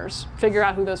entrepreneurs, figure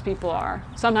out who those people are.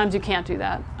 Sometimes you can't do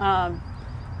that.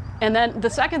 And then the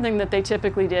second thing that they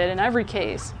typically did in every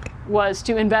case was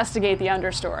to investigate the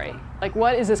understory. Like,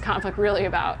 what is this conflict really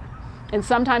about? And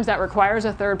sometimes that requires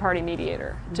a third-party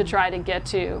mediator to try to get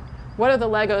to what do the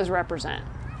Legos represent.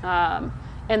 And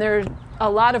there's a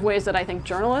lot of ways that I think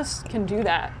journalists can do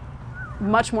that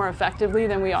much more effectively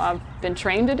than we all have been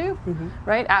trained to do,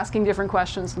 right? Asking different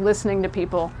questions, listening to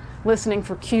people, listening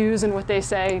for cues in what they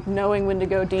say, knowing when to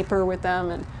go deeper with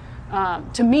them.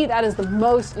 And to me, that is the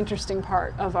most interesting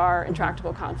part of our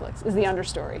intractable conflicts, is the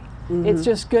understory. It's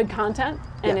just good content,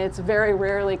 and it's very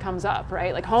rarely comes up,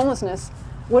 right? Like homelessness,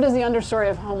 what is the understory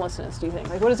of homelessness, do you think?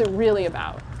 Like, what is it really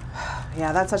about?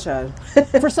 Yeah, that's such a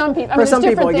For some people, I for mean, some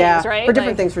there's people, different yeah, things, right? for different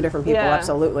Like, things for different people, yeah.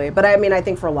 absolutely. But I mean, I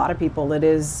think for a lot of people, it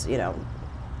is, you know,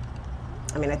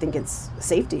 I mean, I think it's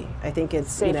safety. I think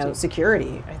it's you know, Safety.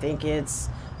 security. I think it's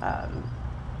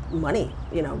money.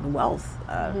 You know, wealth,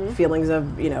 feelings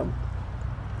of, you know,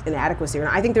 inadequacy. And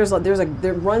I think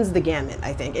there runs the gamut.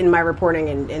 I think in my reporting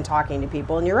and talking to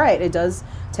people. And you're right, it does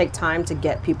take time to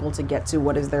get people to get to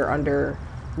what is their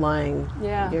underlying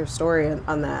your story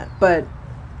on that. But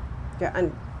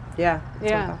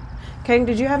Yeah. Kang,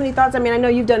 did you have any thoughts? I mean, I know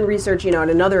you've done research, you know, on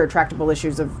another intractable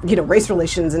issues of, you know, race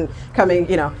relations and coming,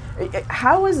 you know,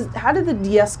 how did the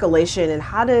de-escalation and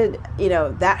how did, you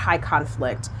know, that high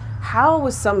conflict, how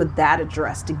was some of that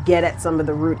addressed to get at some of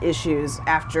the root issues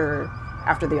after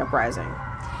the uprising?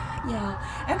 Yeah,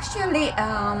 actually,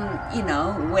 you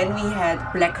know, when we had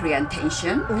black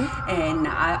orientation, and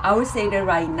I would say that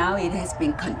right now it has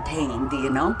been contained, you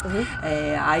know.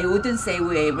 I wouldn't say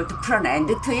we're able to put an end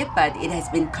to it, but it has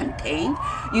been contained.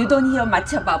 You don't hear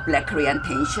much about black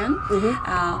orientation.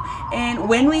 And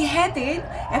when we had it,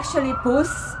 actually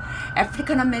both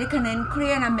African American and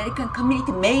Korean American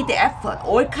community made the effort,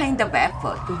 all kind of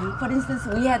effort. For instance,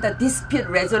 we had a dispute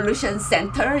resolution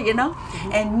center, you know,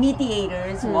 and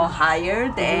mediators were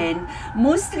hired, and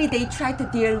mostly they try to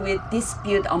deal with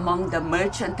dispute among the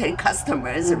merchant and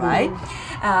customers, right?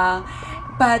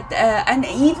 But and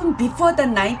even before the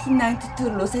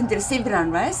 1992 Los Angeles civil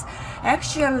unrest,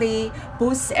 actually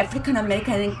both African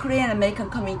American and Korean American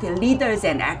community leaders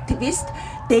and activists,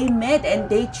 they met and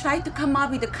they tried to come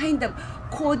up with a kind of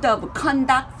code of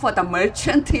conduct for the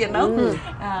merchant, you know.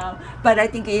 But I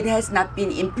think it has not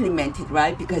been implemented,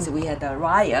 right? Because we had a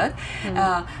riot.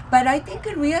 But I think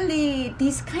really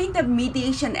this kind of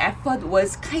mediation effort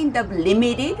was kind of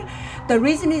limited. The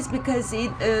reason is because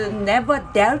it never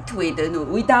dealt with,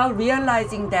 without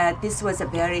realizing that this was a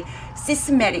very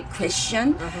systematic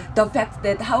question. The fact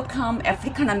that how come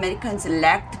African Americans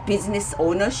lacked business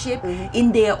ownership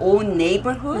in their own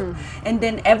neighborhood, and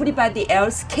then everybody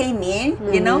else came in,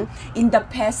 you know, in the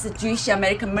past Jewish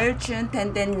American merchant,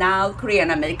 and then now Korean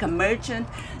American merchant,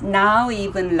 now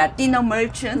even Latino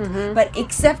merchant, but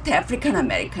except African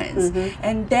Americans.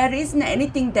 And there isn't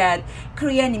anything that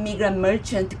Korean immigrant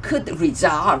merchant could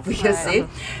resolve, you see.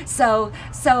 So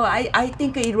I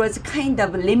think it was kind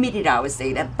of limited, I would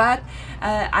say that. But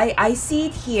I see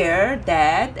it here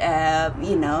that,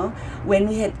 you know, when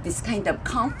we had this kind of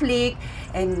conflict,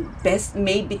 and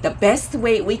maybe the best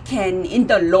way we can, in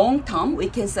the long term, we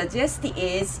can suggest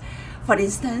is, for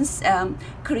instance,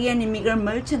 Korean immigrant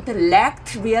merchants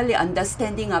lacked really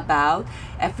understanding about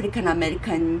African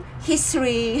American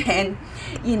history and,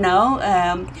 you know,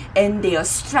 and their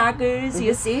struggles,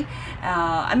 you see.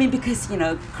 I mean, because, you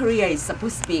know, Koreans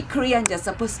are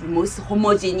supposed to be most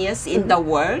homogeneous in the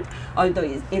world,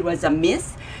 although it was a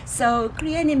myth. So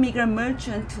Korean immigrant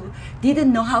merchants who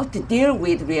didn't know how to deal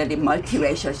with really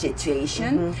multiracial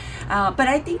situation. But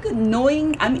I think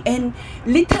knowing, and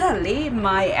literally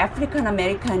my African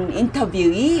American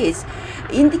interviewees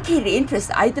indicated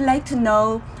interest. I'd like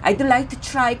to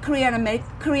try Korean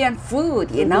Korean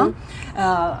food, you know.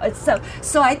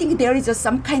 So I think there is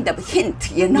some kind of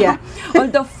hint, you know.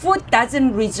 Although food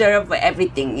doesn't resolve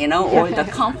everything, you know, all the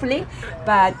conflict,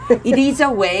 but it is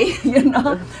a way, you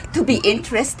know, to be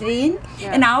interested in.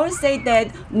 And I would say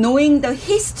that knowing the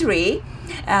history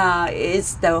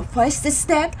is the first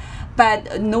step.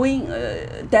 But knowing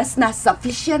that's not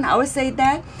sufficient, I would say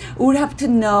that we would have to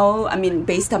know, I mean,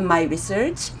 based on my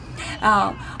research,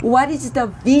 what is the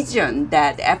vision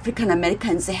that African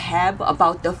Americans have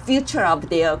about the future of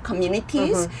their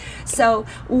communities. So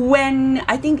when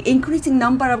I think increasing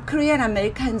number of Korean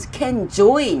Americans can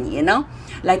join, you know,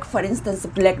 like for instance,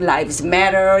 Black Lives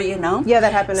Matter, you know. Yeah,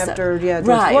 that happened after George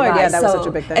Floyd. Yeah, that was such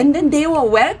a big thing. And then they were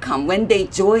welcome when they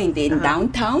joined in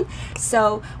downtown.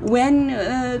 So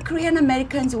when Korean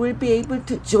Americans will be able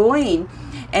to join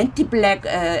anti-black,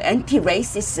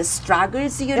 anti-racist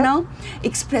struggles, you know,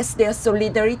 express their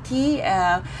solidarity.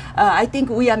 I think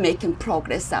we are making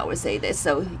progress, I would say that.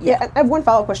 So, I have one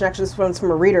follow-up question, actually. This one's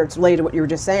from a reader. It's related to what you were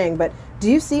just saying. But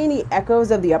do you see any echoes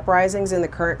of the uprisings in the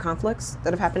current conflicts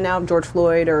that have happened now, George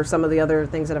Floyd or some of the other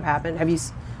things that have happened? Have you...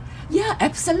 Yeah,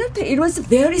 absolutely. It was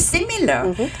very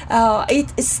similar.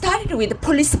 It started with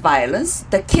police violence,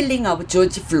 the killing of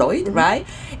George Floyd, right?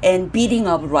 And beating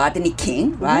of Rodney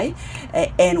King, right?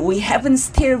 And we haven't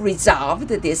still resolved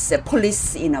this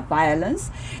police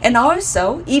violence. And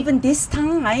also, even this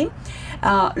time,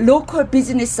 local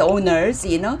business owners,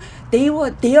 you know,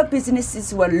 their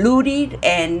businesses were looted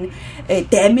and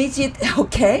damaged,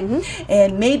 okay?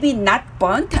 And maybe not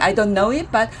burnt, I don't know it,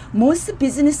 but most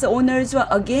business owners were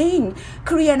again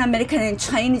Korean American and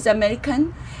Chinese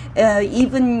American,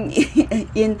 even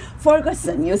in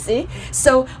Ferguson, you see.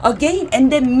 So again, and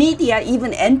the media,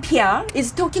 even NPR,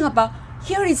 is talking about,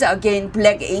 here is again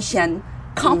Black Asian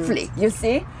conflict, you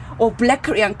see, or Black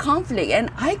Korean conflict.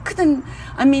 And I couldn't,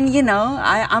 I mean, you know,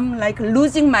 I'm like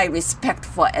losing my respect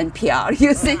for NPR,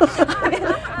 you see.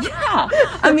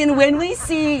 I mean, when we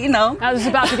see, you know. Now this is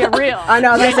about to get real. I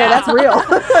know, I was going to say, that's real.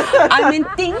 I mean,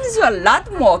 things are a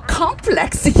lot more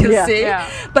complex, you see.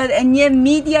 But, and yet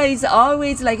media is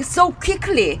always like so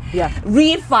quickly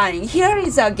refining. Here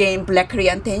is again Black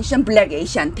Korean tension, Black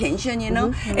Asian tension, you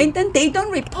know. And then they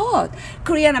don't report.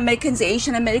 Korean Americans,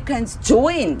 Asian Americans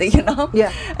joined, you know.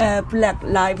 Black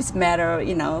Lives Matter,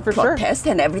 you know, protest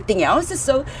and everything else.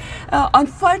 So,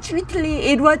 unfortunately,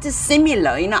 it was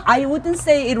similar. You know, I wouldn't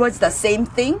say it was the same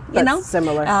thing. You know,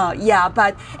 similar.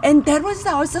 But and that was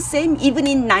also same even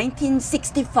in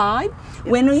 1965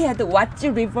 when we had the Watch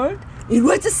Revolt. It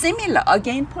was similar.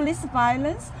 Again, police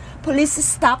violence. Police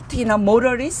stopped, you know,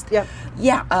 motorists.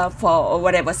 For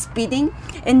whatever speeding,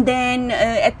 and then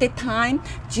at the time,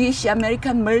 Jewish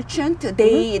American merchants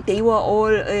they were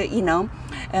all you know.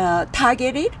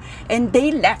 Targeted, and they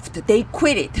left, they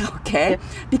quit it, okay,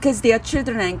 because their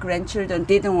children and grandchildren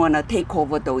didn't want to take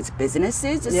over those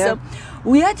businesses. So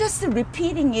we are just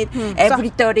repeating it every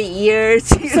 30 years.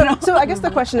 So I guess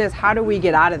the question is, how do we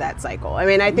get out of that cycle? I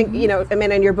mean, I think, you know, I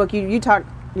mean, in your book, you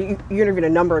interviewed a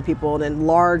number of people in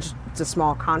large to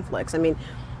small conflicts. I mean,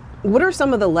 what are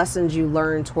some of the lessons you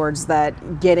learned towards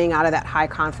that, getting out of that high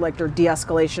conflict or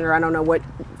de-escalation, or I don't know what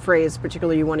phrase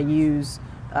particularly you want to use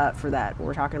for that, what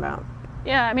we're talking about?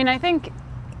 Yeah, I mean, I think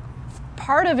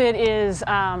part of it is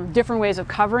different ways of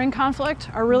covering conflict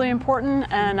are really important.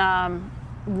 And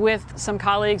with some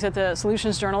colleagues at the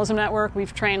Solutions Journalism Network,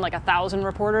 we've trained like 1,000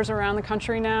 reporters around the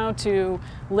country now to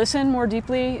listen more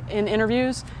deeply in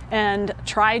interviews and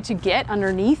try to get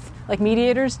underneath, like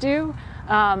mediators do.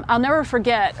 I'll never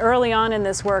forget, early on in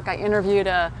this work, I interviewed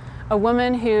a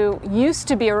woman who used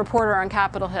to be a reporter on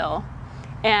Capitol Hill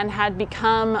and had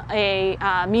become a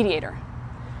mediator.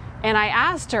 And I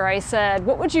asked her, I said,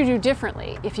 what would you do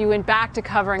differently if you went back to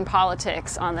covering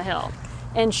politics on the Hill?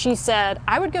 And she said,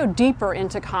 I would go deeper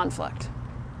into conflict.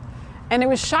 And it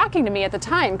was shocking to me at the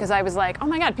time, because I was like, oh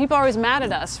my God, people are always mad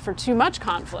at us for too much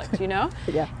conflict, you know?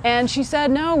 And she said,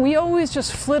 no, we always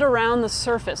just flit around the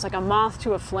surface like a moth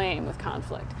to a flame with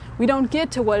conflict. We don't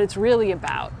get to what it's really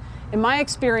about. In my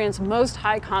experience, most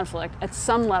high conflict at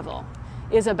some level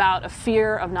is about a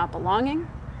fear of not belonging.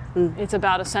 It's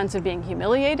about a sense of being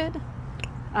humiliated.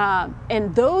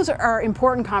 And those are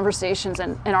important conversations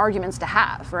and arguments to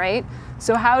have, right?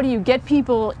 So how do you get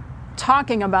people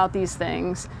talking about these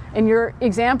things? And your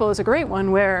example is a great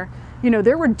one where, you know,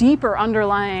 there were deeper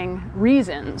underlying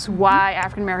reasons why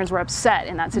African Americans were upset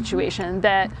in that situation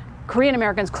that Korean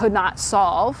Americans could not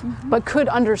solve, but could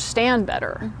understand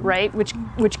better, right? Which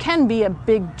can be a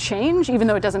big change, even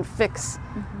though it doesn't fix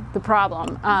the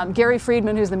problem. Gary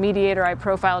Friedman, who's the mediator I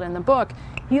profiled in the book,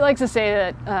 he likes to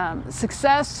say that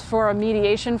success for a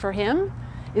mediation for him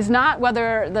is not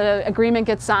whether the agreement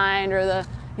gets signed or the,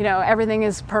 everything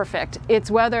is perfect. It's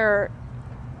whether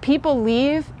people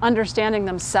leave understanding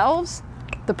themselves,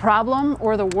 the problem,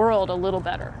 or the world a little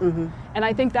better. And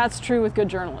I think that's true with good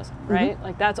journalism, right?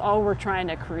 Like that's all we're trying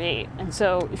to create. And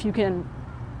so if you can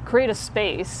create a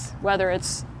space, whether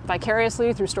it's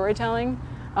vicariously through storytelling,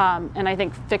 and I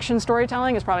think fiction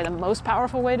storytelling is probably the most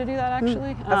powerful way to do that,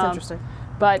 actually. That's interesting.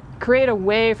 But create a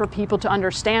way for people to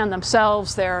understand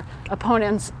themselves, their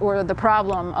opponents, or the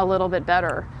problem a little bit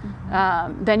better.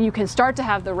 Then you can start to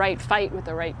have the right fight with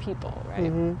the right people,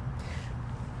 right?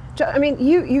 I mean,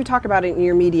 you talk about it in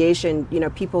your mediation,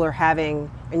 people are having,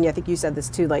 and I think you said this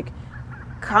too, like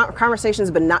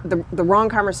conversations, but not the wrong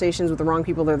conversations with the wrong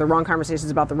people. They're the wrong conversations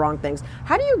about the wrong things.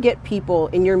 How do you get people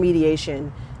in your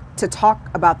mediation to talk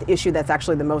about the issue that's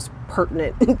actually the most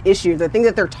pertinent issue, the thing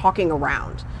that they're talking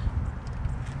around?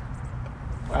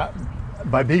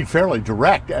 By being fairly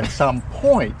direct at some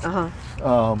point.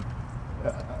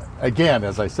 Again,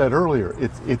 as I said earlier,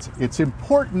 it's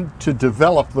important to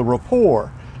develop the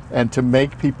rapport and to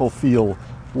make people feel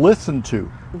listened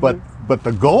to. But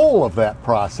the goal of that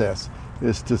process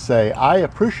is to say, I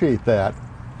appreciate that.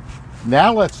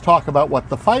 Now let's talk about what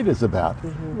the fight is about.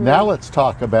 Now let's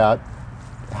talk about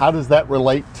how does that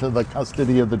relate to the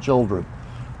custody of the children.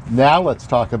 Now let's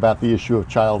talk about the issue of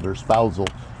child or spousal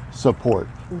support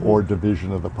or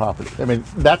division of the property. I mean,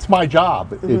 that's my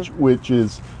job, which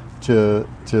is to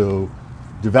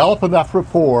develop enough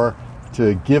rapport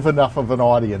to give enough of an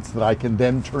audience that I can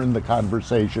then turn the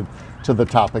conversation to the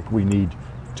topic we need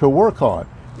to work on.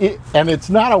 And it's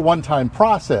not a one-time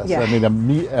process. I mean,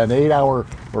 an 8-hour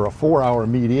or a 4-hour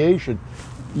mediation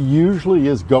usually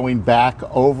is going back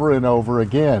over and over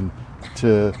again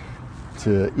to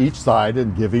each side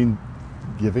and giving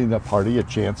the party a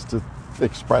chance to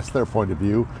express their point of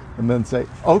view, and then say,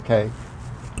 okay,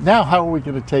 now how are we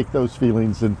going to take those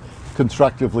feelings and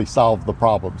constructively solve the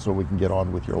problem so we can get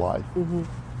on with your life?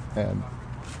 And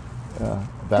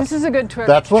this is a good trick.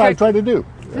 That's what I try to do.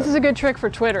 This is a good trick for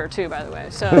Twitter too, by the way.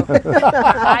 So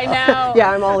I now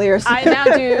I'm all ears. I now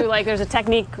do there's a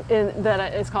technique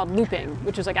that is called looping,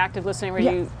 which is like active listening, where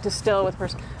you distill with a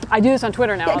person. I do this on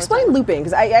Twitter now. Explain looping,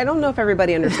 because I don't know if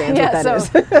everybody understands what that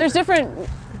is. There's different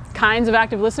kinds of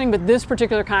active listening, but this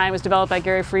particular kind was developed by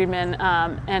Gary Friedman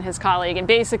and his colleague. And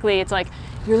basically, it's like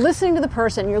you're listening to the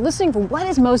person, you're listening for what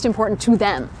is most important to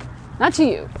them, not to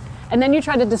you. And then you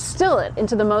try to distill it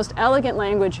into the most elegant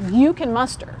language you can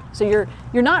muster. So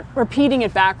you're not repeating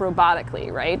it back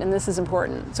robotically, right? And this is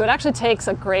important. So it actually takes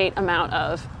a great amount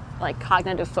of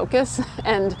cognitive focus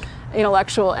and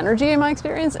intellectual energy, in my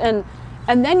experience.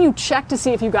 And then you check to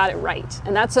see if you got it right.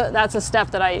 And that's a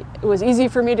step that it was easy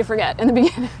for me to forget in the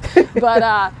beginning.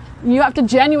 But you have to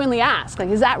genuinely ask,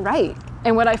 is that right?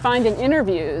 And what I find in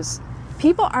interviews,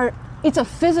 it's a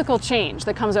physical change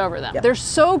that comes over them. They're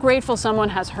so grateful someone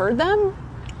has heard them.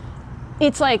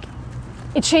 It's like,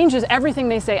 it changes everything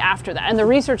they say after that. And the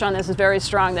research on this is very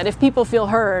strong, that if people feel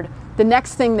heard, the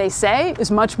next thing they say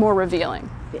is much more revealing,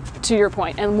 to your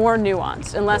point, and more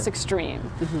nuanced and less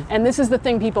extreme. And this is the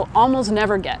thing people almost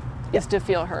never get, is to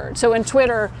feel heard. So in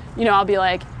Twitter, I'll be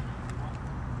like,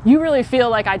 you really feel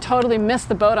like I totally missed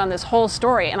the boat on this whole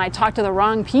story and I talked to the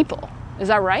wrong people. Is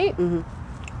that right?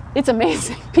 It's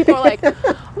amazing. People are like,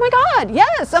 oh my God,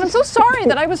 yes, and I'm so sorry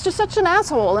that I was just such an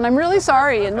asshole, and I'm really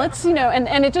sorry, and let's,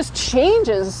 and it just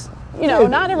changes,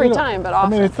 not every time, but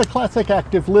often. I mean, it's the classic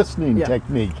active listening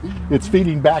technique. It's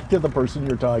feeding back to the person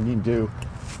you're talking to.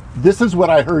 This is what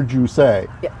I heard you say.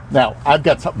 Now, I've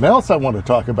got something else I want to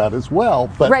talk about as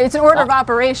well, but... Right, it's an order of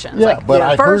operations. But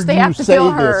I first heard they you have to say feel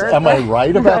this. heard. Am I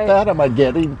right about that? Am I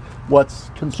getting what's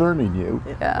concerning you?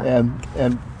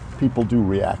 And people do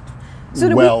react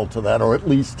to that, or at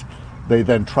least they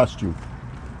then trust you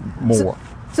more.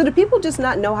 So do people just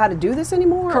not know how to do this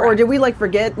anymore? Correct. Or did we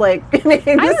forget I don't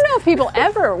know if people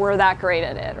ever were that great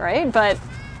at it, right? But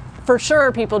for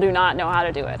sure people do not know how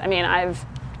to do it. I mean,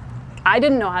 I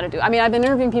didn't know how to do it. I mean, I've been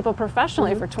interviewing people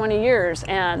professionally for 20 years,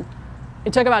 and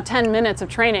it took about 10 minutes of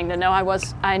training to know I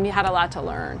had a lot to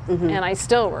learn, and I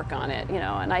still work on it,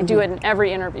 and I do it in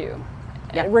every interview,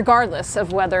 regardless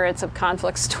of whether it's a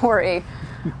conflict story.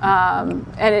 And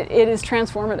it is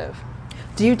transformative.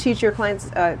 Do you teach your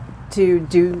clients to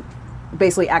do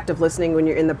basically active listening when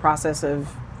you're in the process of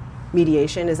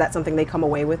mediation? Is that something they come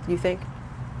away with, you think?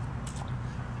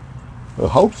 I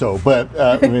hope so, but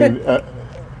I mean,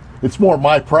 it's more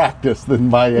my practice than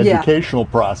my educational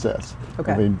process.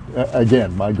 Okay. I mean,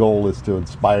 again, my goal is to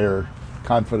inspire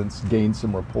confidence, gain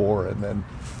some rapport, and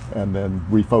then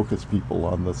refocus people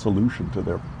on the solution to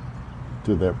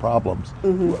their problems.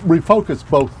 Refocus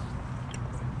both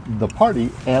the party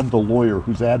and the lawyer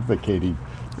who's advocating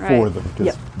for Right. them, because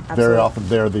Yep, very absolutely. often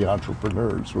they're the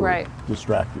entrepreneurs who Right. are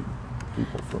distracting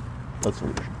people from a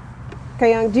solution.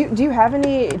 Kayang, do you have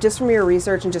any, just from your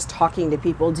research and just talking to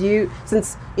people, do you,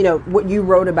 since, you know, what you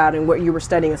wrote about and what you were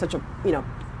studying is such a, you know,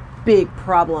 big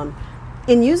problem,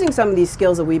 in using some of these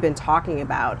skills that we've been talking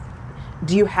about,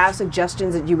 do you have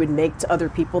suggestions that you would make to other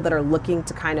people that are looking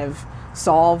to kind of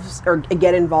solve or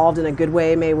get involved in a good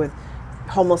way, maybe with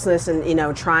homelessness and, you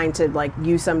know, trying to like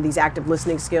use some of these active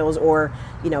listening skills or,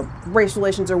 you know, race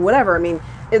relations or whatever? I mean,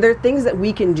 are there things that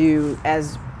we can do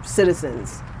as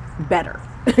citizens better?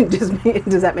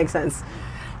 Does that make sense?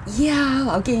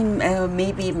 Yeah, again,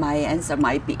 maybe my answer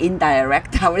might be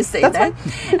indirect. I would say That's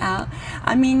that.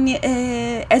 I mean,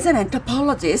 as an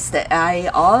anthropologist, I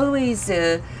always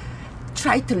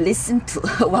try to listen to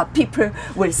what people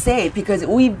will say, because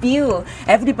we view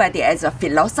everybody as a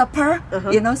philosopher,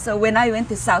 you know. So when I went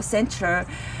to South Central,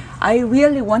 I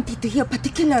really wanted to hear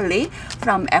particularly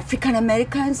from African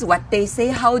Americans what they say,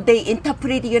 how they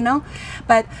interpret, you know.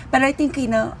 But I think, you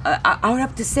know, I'll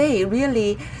have to say,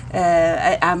 really,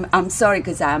 I'm sorry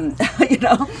because I'm, you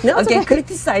know, No, it's again, okay.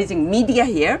 criticizing media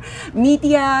here.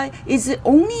 Media is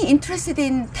only interested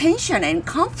in tension and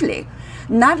conflict.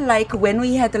 Not like when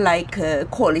we had like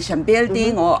coalition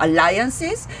building or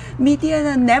alliances,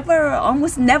 media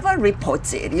almost never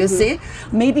reports it, you see.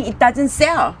 Maybe it doesn't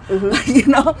sell, you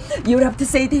know. You have to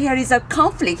say that here is a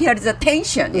conflict, here is a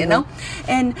tension, you know.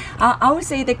 And I would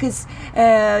say that because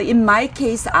in my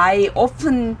case, I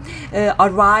often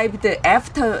arrived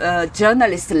after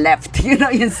journalists left, you know,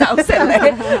 in South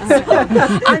LA. So,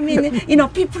 I mean, you know,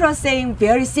 people are saying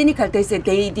very cynical. They say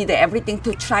they did everything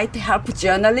to try to help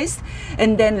journalists.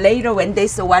 And then later when they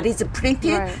saw what is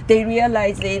printed, Right. they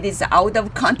realize it is out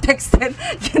of context, and,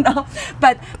 you know.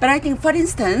 But I think, for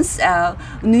instance,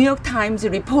 New York Times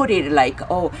reported like,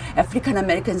 oh, African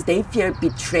Americans, they feel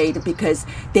betrayed because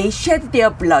they shed their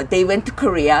blood. They went to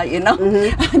Korea, you know.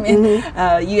 I mean,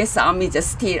 U.S. Army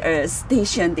just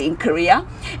stationed in Korea,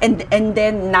 and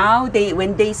then now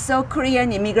when they saw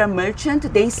Korean immigrant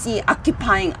merchant, they see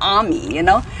occupying army, you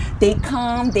know. They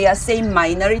come, they are same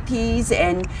minorities,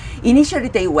 and initially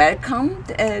they welcomed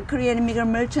Korean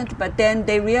immigrant merchant, but then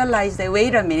they realized that,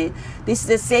 wait a minute, this is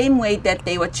the same way that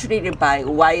they were treated by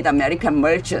white American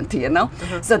merchant, you know.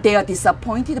 So they are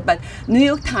disappointed. But New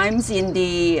York Times in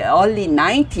the early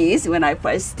 90s, when I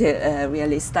first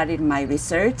really started my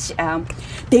research,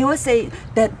 they will say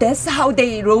that that's how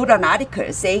they wrote an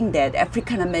article saying that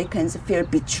African Americans feel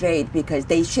betrayed because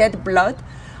they shed blood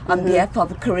on behalf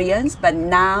of Koreans, but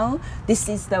now this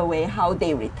is the way how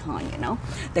they return, you know.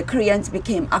 The Koreans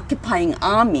became occupying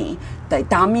army. They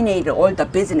dominated all the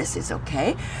businesses,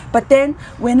 okay? But then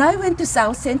when I went to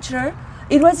South Central,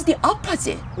 it was the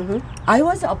opposite. I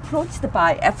was approached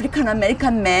by African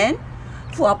American men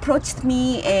who approached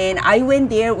me, and I went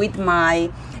there with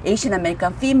my Asian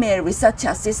American female research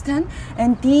assistant,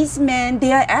 and these men,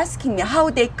 they are asking me how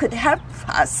they could help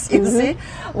us, you see,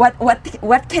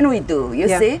 what can we do, you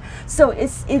see. So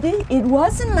it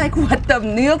wasn't like what the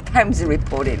New York Times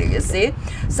reported, you see.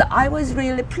 So I was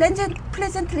really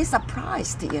pleasantly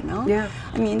surprised, you know.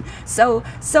 I mean, so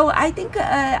I think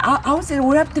I would say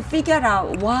we have to figure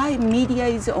out why media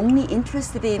is only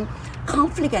interested in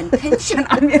conflict and tension.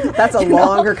 I mean, that's a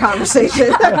longer conversation.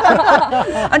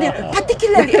 I mean,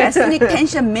 particularly ethnic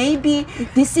tension. Maybe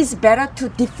this is better to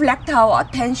deflect our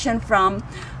attention from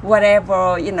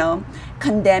whatever, you know,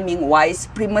 condemning white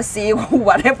supremacy or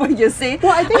whatever, you see.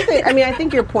 Well, I think that, I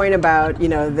think your point about, you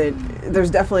know, that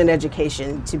there's definitely an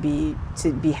education to be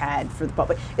had for the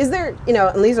public. Is there, you know,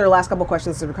 and these are the last couple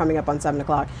questions that are coming up on 7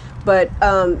 o'clock, but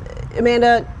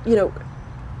Amanda, you know,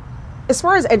 as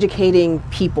far as educating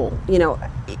people, you know,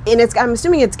 and I'm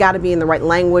assuming it's got to be in the right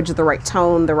language, the right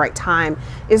tone, the right time.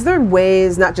 Is there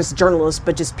ways, not just journalists,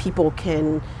 but just people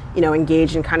can, you know,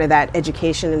 engage in kind of that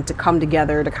education and to come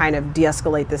together to kind of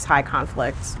de-escalate this high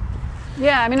conflict?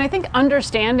 Yeah, I mean, I think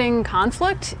understanding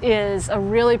conflict is a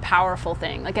really powerful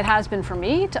thing. Like it has been for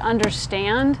me to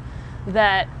understand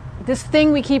that this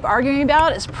thing we keep arguing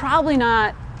about is probably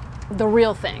not the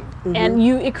real thing. And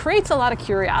it creates a lot of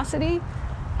curiosity.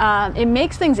 It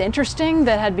makes things interesting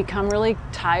that had become really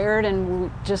tired and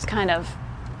just kind of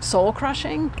soul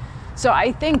crushing. So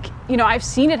I think, you know, I've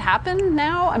seen it happen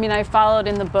now. I mean, I followed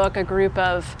in the book a group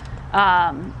of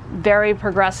very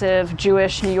progressive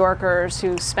Jewish New Yorkers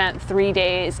who spent 3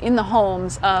 days in the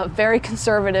homes of very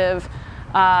conservative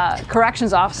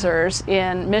corrections officers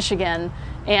in Michigan,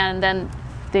 and then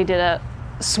they did a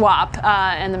swap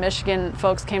and the Michigan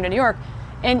folks came to New York.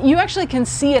 And you actually can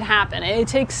see it happen. It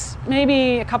takes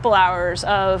maybe a couple hours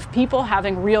of people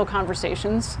having real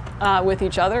conversations with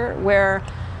each other where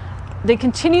they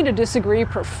continue to disagree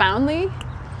profoundly,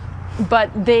 but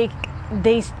they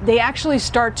actually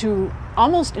start to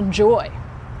almost enjoy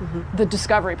the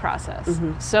discovery process.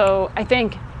 So I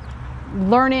think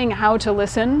learning how to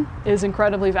listen is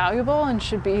incredibly valuable and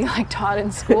should be like taught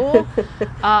in school.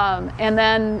 And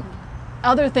then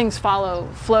other things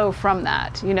flow from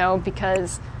that, you know,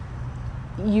 because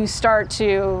you start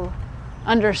to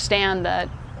understand that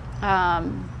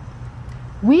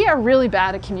we are really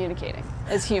bad at communicating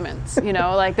as humans. You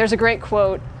know, like there's a great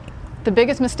quote, the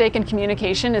biggest mistake in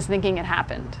communication is thinking it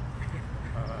happened.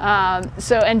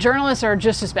 And journalists are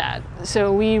just as bad.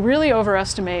 So we really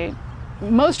overestimate.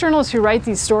 Most journalists who write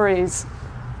these stories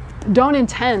don't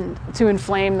intend to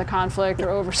inflame the conflict or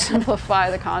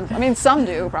oversimplify the conflict. I mean, some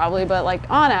do probably, but like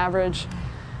on average.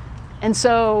 And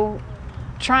so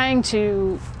trying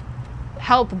to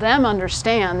help them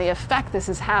understand the effect this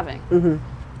is having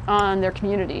on their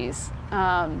communities.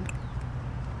 I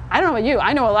don't know about you,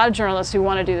 I know a lot of journalists who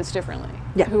want to do this differently,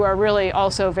 who are really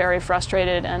also very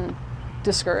frustrated and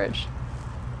discouraged.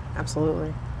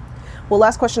 Absolutely. Well,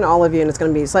 last question to all of you, and it's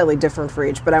going to be slightly different for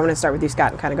each, but I want to start with you,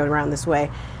 Scott, and kind of go around this way.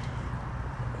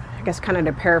 I guess kind of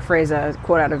to paraphrase a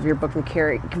quote out of your book from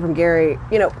Gary,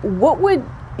 you know, what would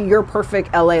your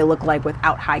perfect LA look like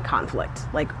without high conflict?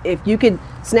 Like if you could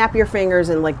snap your fingers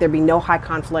and like there'd be no high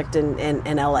conflict in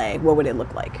LA, what would it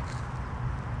look like?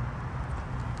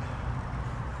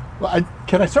 Well,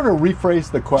 can I sort of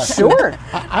rephrase the question? Sure.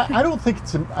 I don't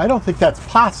think that's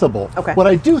possible. Okay. What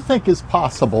I do think is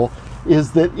possible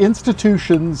is that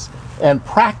institutions and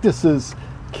practices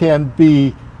can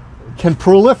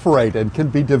proliferate and can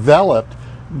be developed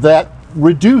that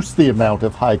reduce the amount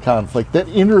of high conflict, that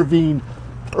intervene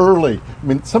early. I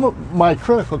mean, some of my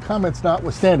critical comments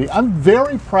notwithstanding, I'm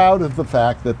very proud of the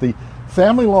fact that the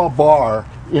family law bar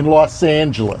in Los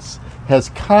Angeles has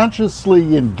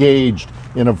consciously engaged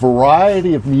in a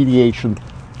variety of mediation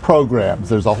programs.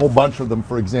 There's a whole bunch of them,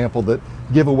 for example, that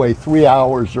give away 3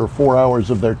 hours or 4 hours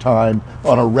of their time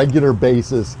on a regular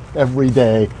basis every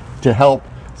day to help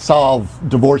solve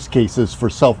divorce cases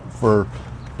for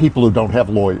people who don't have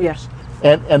lawyers. Yes.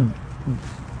 And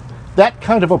that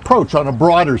kind of approach on a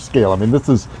broader scale, I mean, this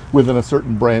is within a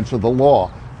certain branch of the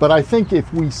law, but I think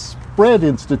if we spread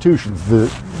institutions, the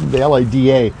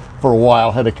LADA for a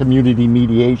while had a community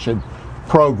mediation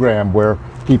program where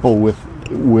people with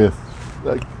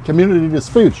community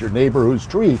disputes, your neighbor whose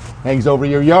tree hangs over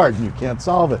your yard and you can't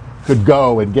solve it, could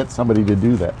go and get somebody to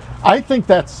do that. I think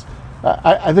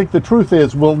I think the truth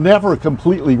is we'll never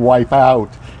completely wipe out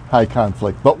high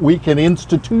conflict, but we can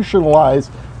institutionalize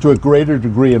to a greater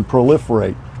degree and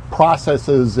proliferate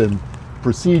processes and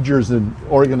procedures and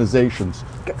organizations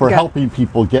for helping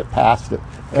people get past it.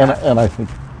 And I think...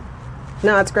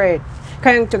 No, that's great.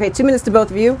 Okay, 2 minutes to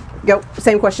both of you. Go.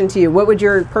 Same question to you. What would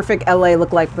your perfect LA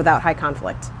look like without high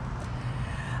conflict?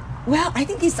 Well, I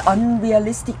think it's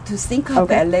unrealistic to think of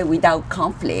LA without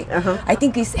conflict. I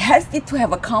think it's healthy to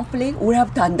have a conflict. We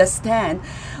have to understand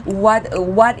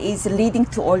what is leading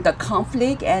to all the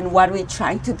conflict and what we're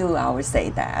trying to do. I would say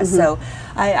that. So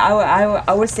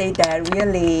I would say that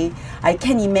really I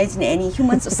can't imagine any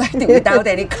human society without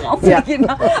any conflict. You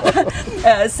know.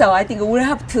 So I think we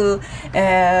have to.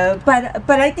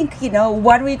 But I think, you know,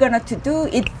 what we're gonna to do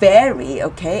it vary.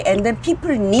 Okay, and then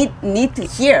people need to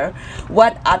hear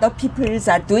what other people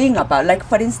are doing about, like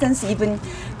for instance, even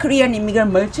Korean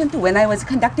immigrant merchant, when I was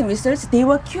conducting research, they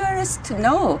were curious to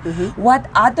know what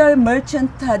other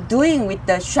merchants are doing with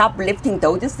the shoplifting,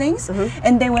 those things.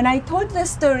 And then when I told the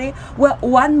story, well,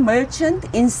 one merchant,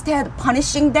 instead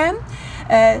punishing them,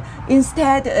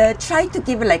 try to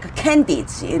give like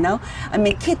candies, you know. I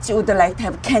mean, kids would like to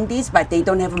have candies, but they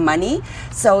don't have money.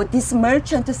 So this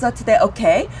merchant thought that,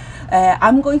 okay,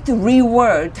 I'm going to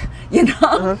reward, you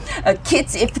know,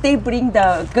 kids if they bring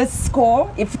the good score,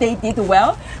 if they did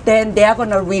well, then they are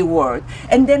going to reward.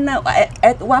 And then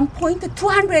at one point,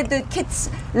 200 kids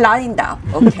lined up,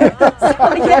 okay.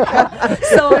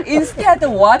 So instead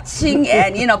of watching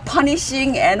and, you know,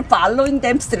 punishing and following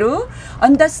them through,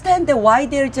 understand why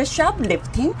they're just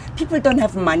shoplifting. People don't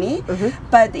have money,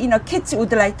 but, you know, kids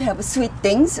would like to have sweet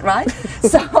things, right?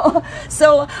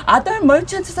 So other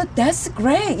merchants thought, that's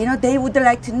great, you know, they would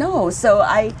like to know. So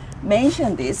I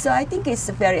mentioned this. So I think it's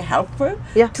very helpful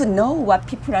to know what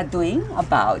people are doing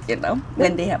about, you know,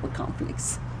 when they have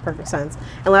conflicts. Perfect sense.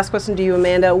 And last question to you,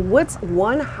 Amanda. What's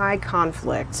one high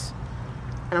conflict,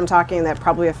 and I'm talking that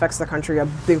probably affects the country, a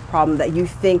big problem that you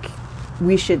think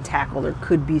we should tackle or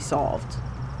could be solved?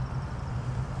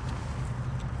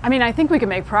 I mean, I think we can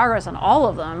make progress on all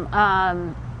of them. I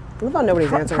love how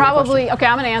nobody's answering the Probably. question. Okay,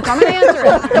 I'm going to answer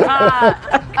it.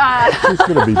 She's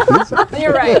going to be busy.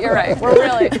 You're right. We're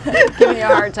really giving you a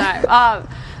hard time.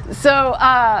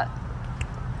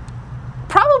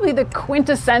 Probably the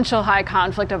quintessential high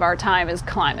conflict of our time is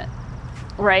climate,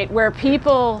 right? Where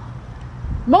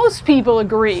most people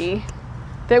agree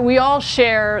that we all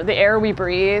share the air we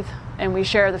breathe and we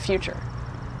share the future.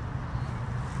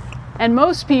 And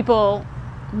most people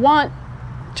want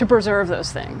to preserve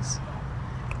those things.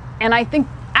 And I think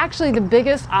actually the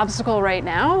biggest obstacle right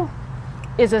now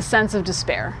is a sense of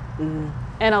despair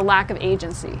and a lack of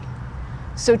agency.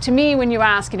 So to me, when you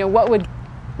ask, what would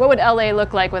LA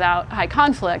look like without high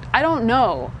conflict? I don't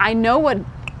know. I know what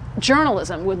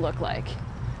journalism would look like.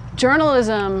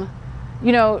 Journalism,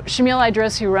 Shamil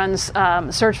Idris, who runs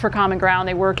Search for Common Ground,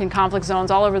 they work in conflict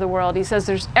zones all over the world. He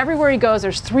says everywhere he goes,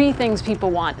 there's 3 things people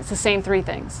want. It's the same 3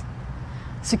 things: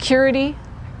 security,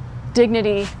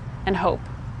 dignity, and hope.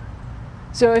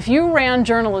 So if you ran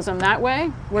journalism that way,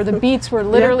 where the beats were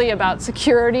literally about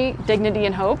security, dignity,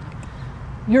 and hope,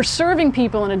 you're serving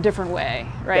people in a different way,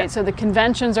 right? Yeah. So the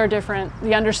conventions are different,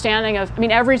 the understanding of,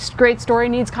 every great story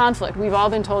needs conflict. We've all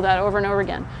been told that over and over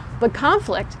again. But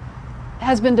conflict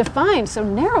has been defined so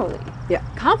narrowly. Yeah.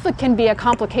 Conflict can be a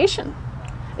complication.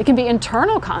 It can be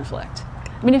internal conflict.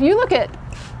 If you look at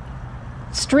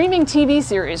streaming TV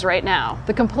series right now,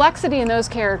 the complexity in those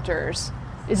characters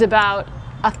is about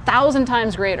 1,000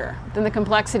 times greater than the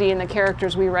complexity in the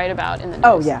characters we write about in the news.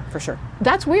 Oh yeah, for sure.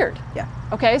 That's weird. Yeah.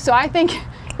 Okay, so I think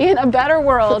in a better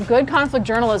world, good conflict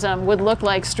journalism would look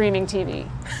like streaming TV.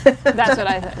 That's what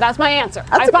I think. That's my answer.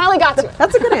 I finally got to it.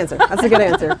 That's a good answer. That's a good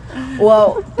answer.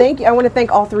 Well, thank you. I want to thank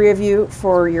all 3 of you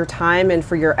for your time and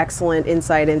for your excellent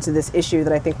insight into this issue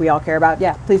that I think we all care about.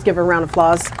 Yeah, please give a round of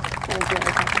applause. Thank you.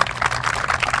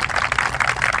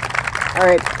 All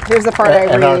right, here's the part I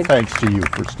read. And our thanks to you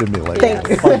for stimulating. Thank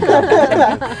you.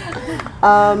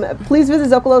 Please visit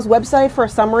Zocalo's website for a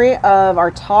summary of our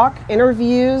talk,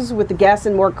 interviews with the guests,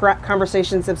 and more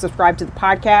conversations, and subscribe to the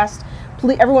podcast.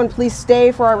 Everyone, please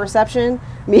stay for our reception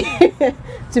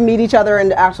to meet each other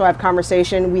and to actually have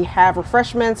conversation. We have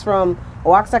refreshments from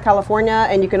Oaxaca, California,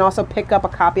 and you can also pick up a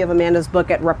copy of Amanda's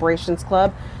book at Reparations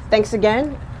Club. Thanks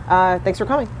again. Thanks for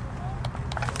coming.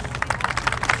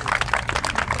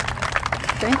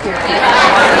 Thank you.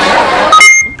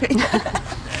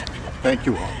 Thank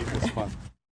you all. It was fun.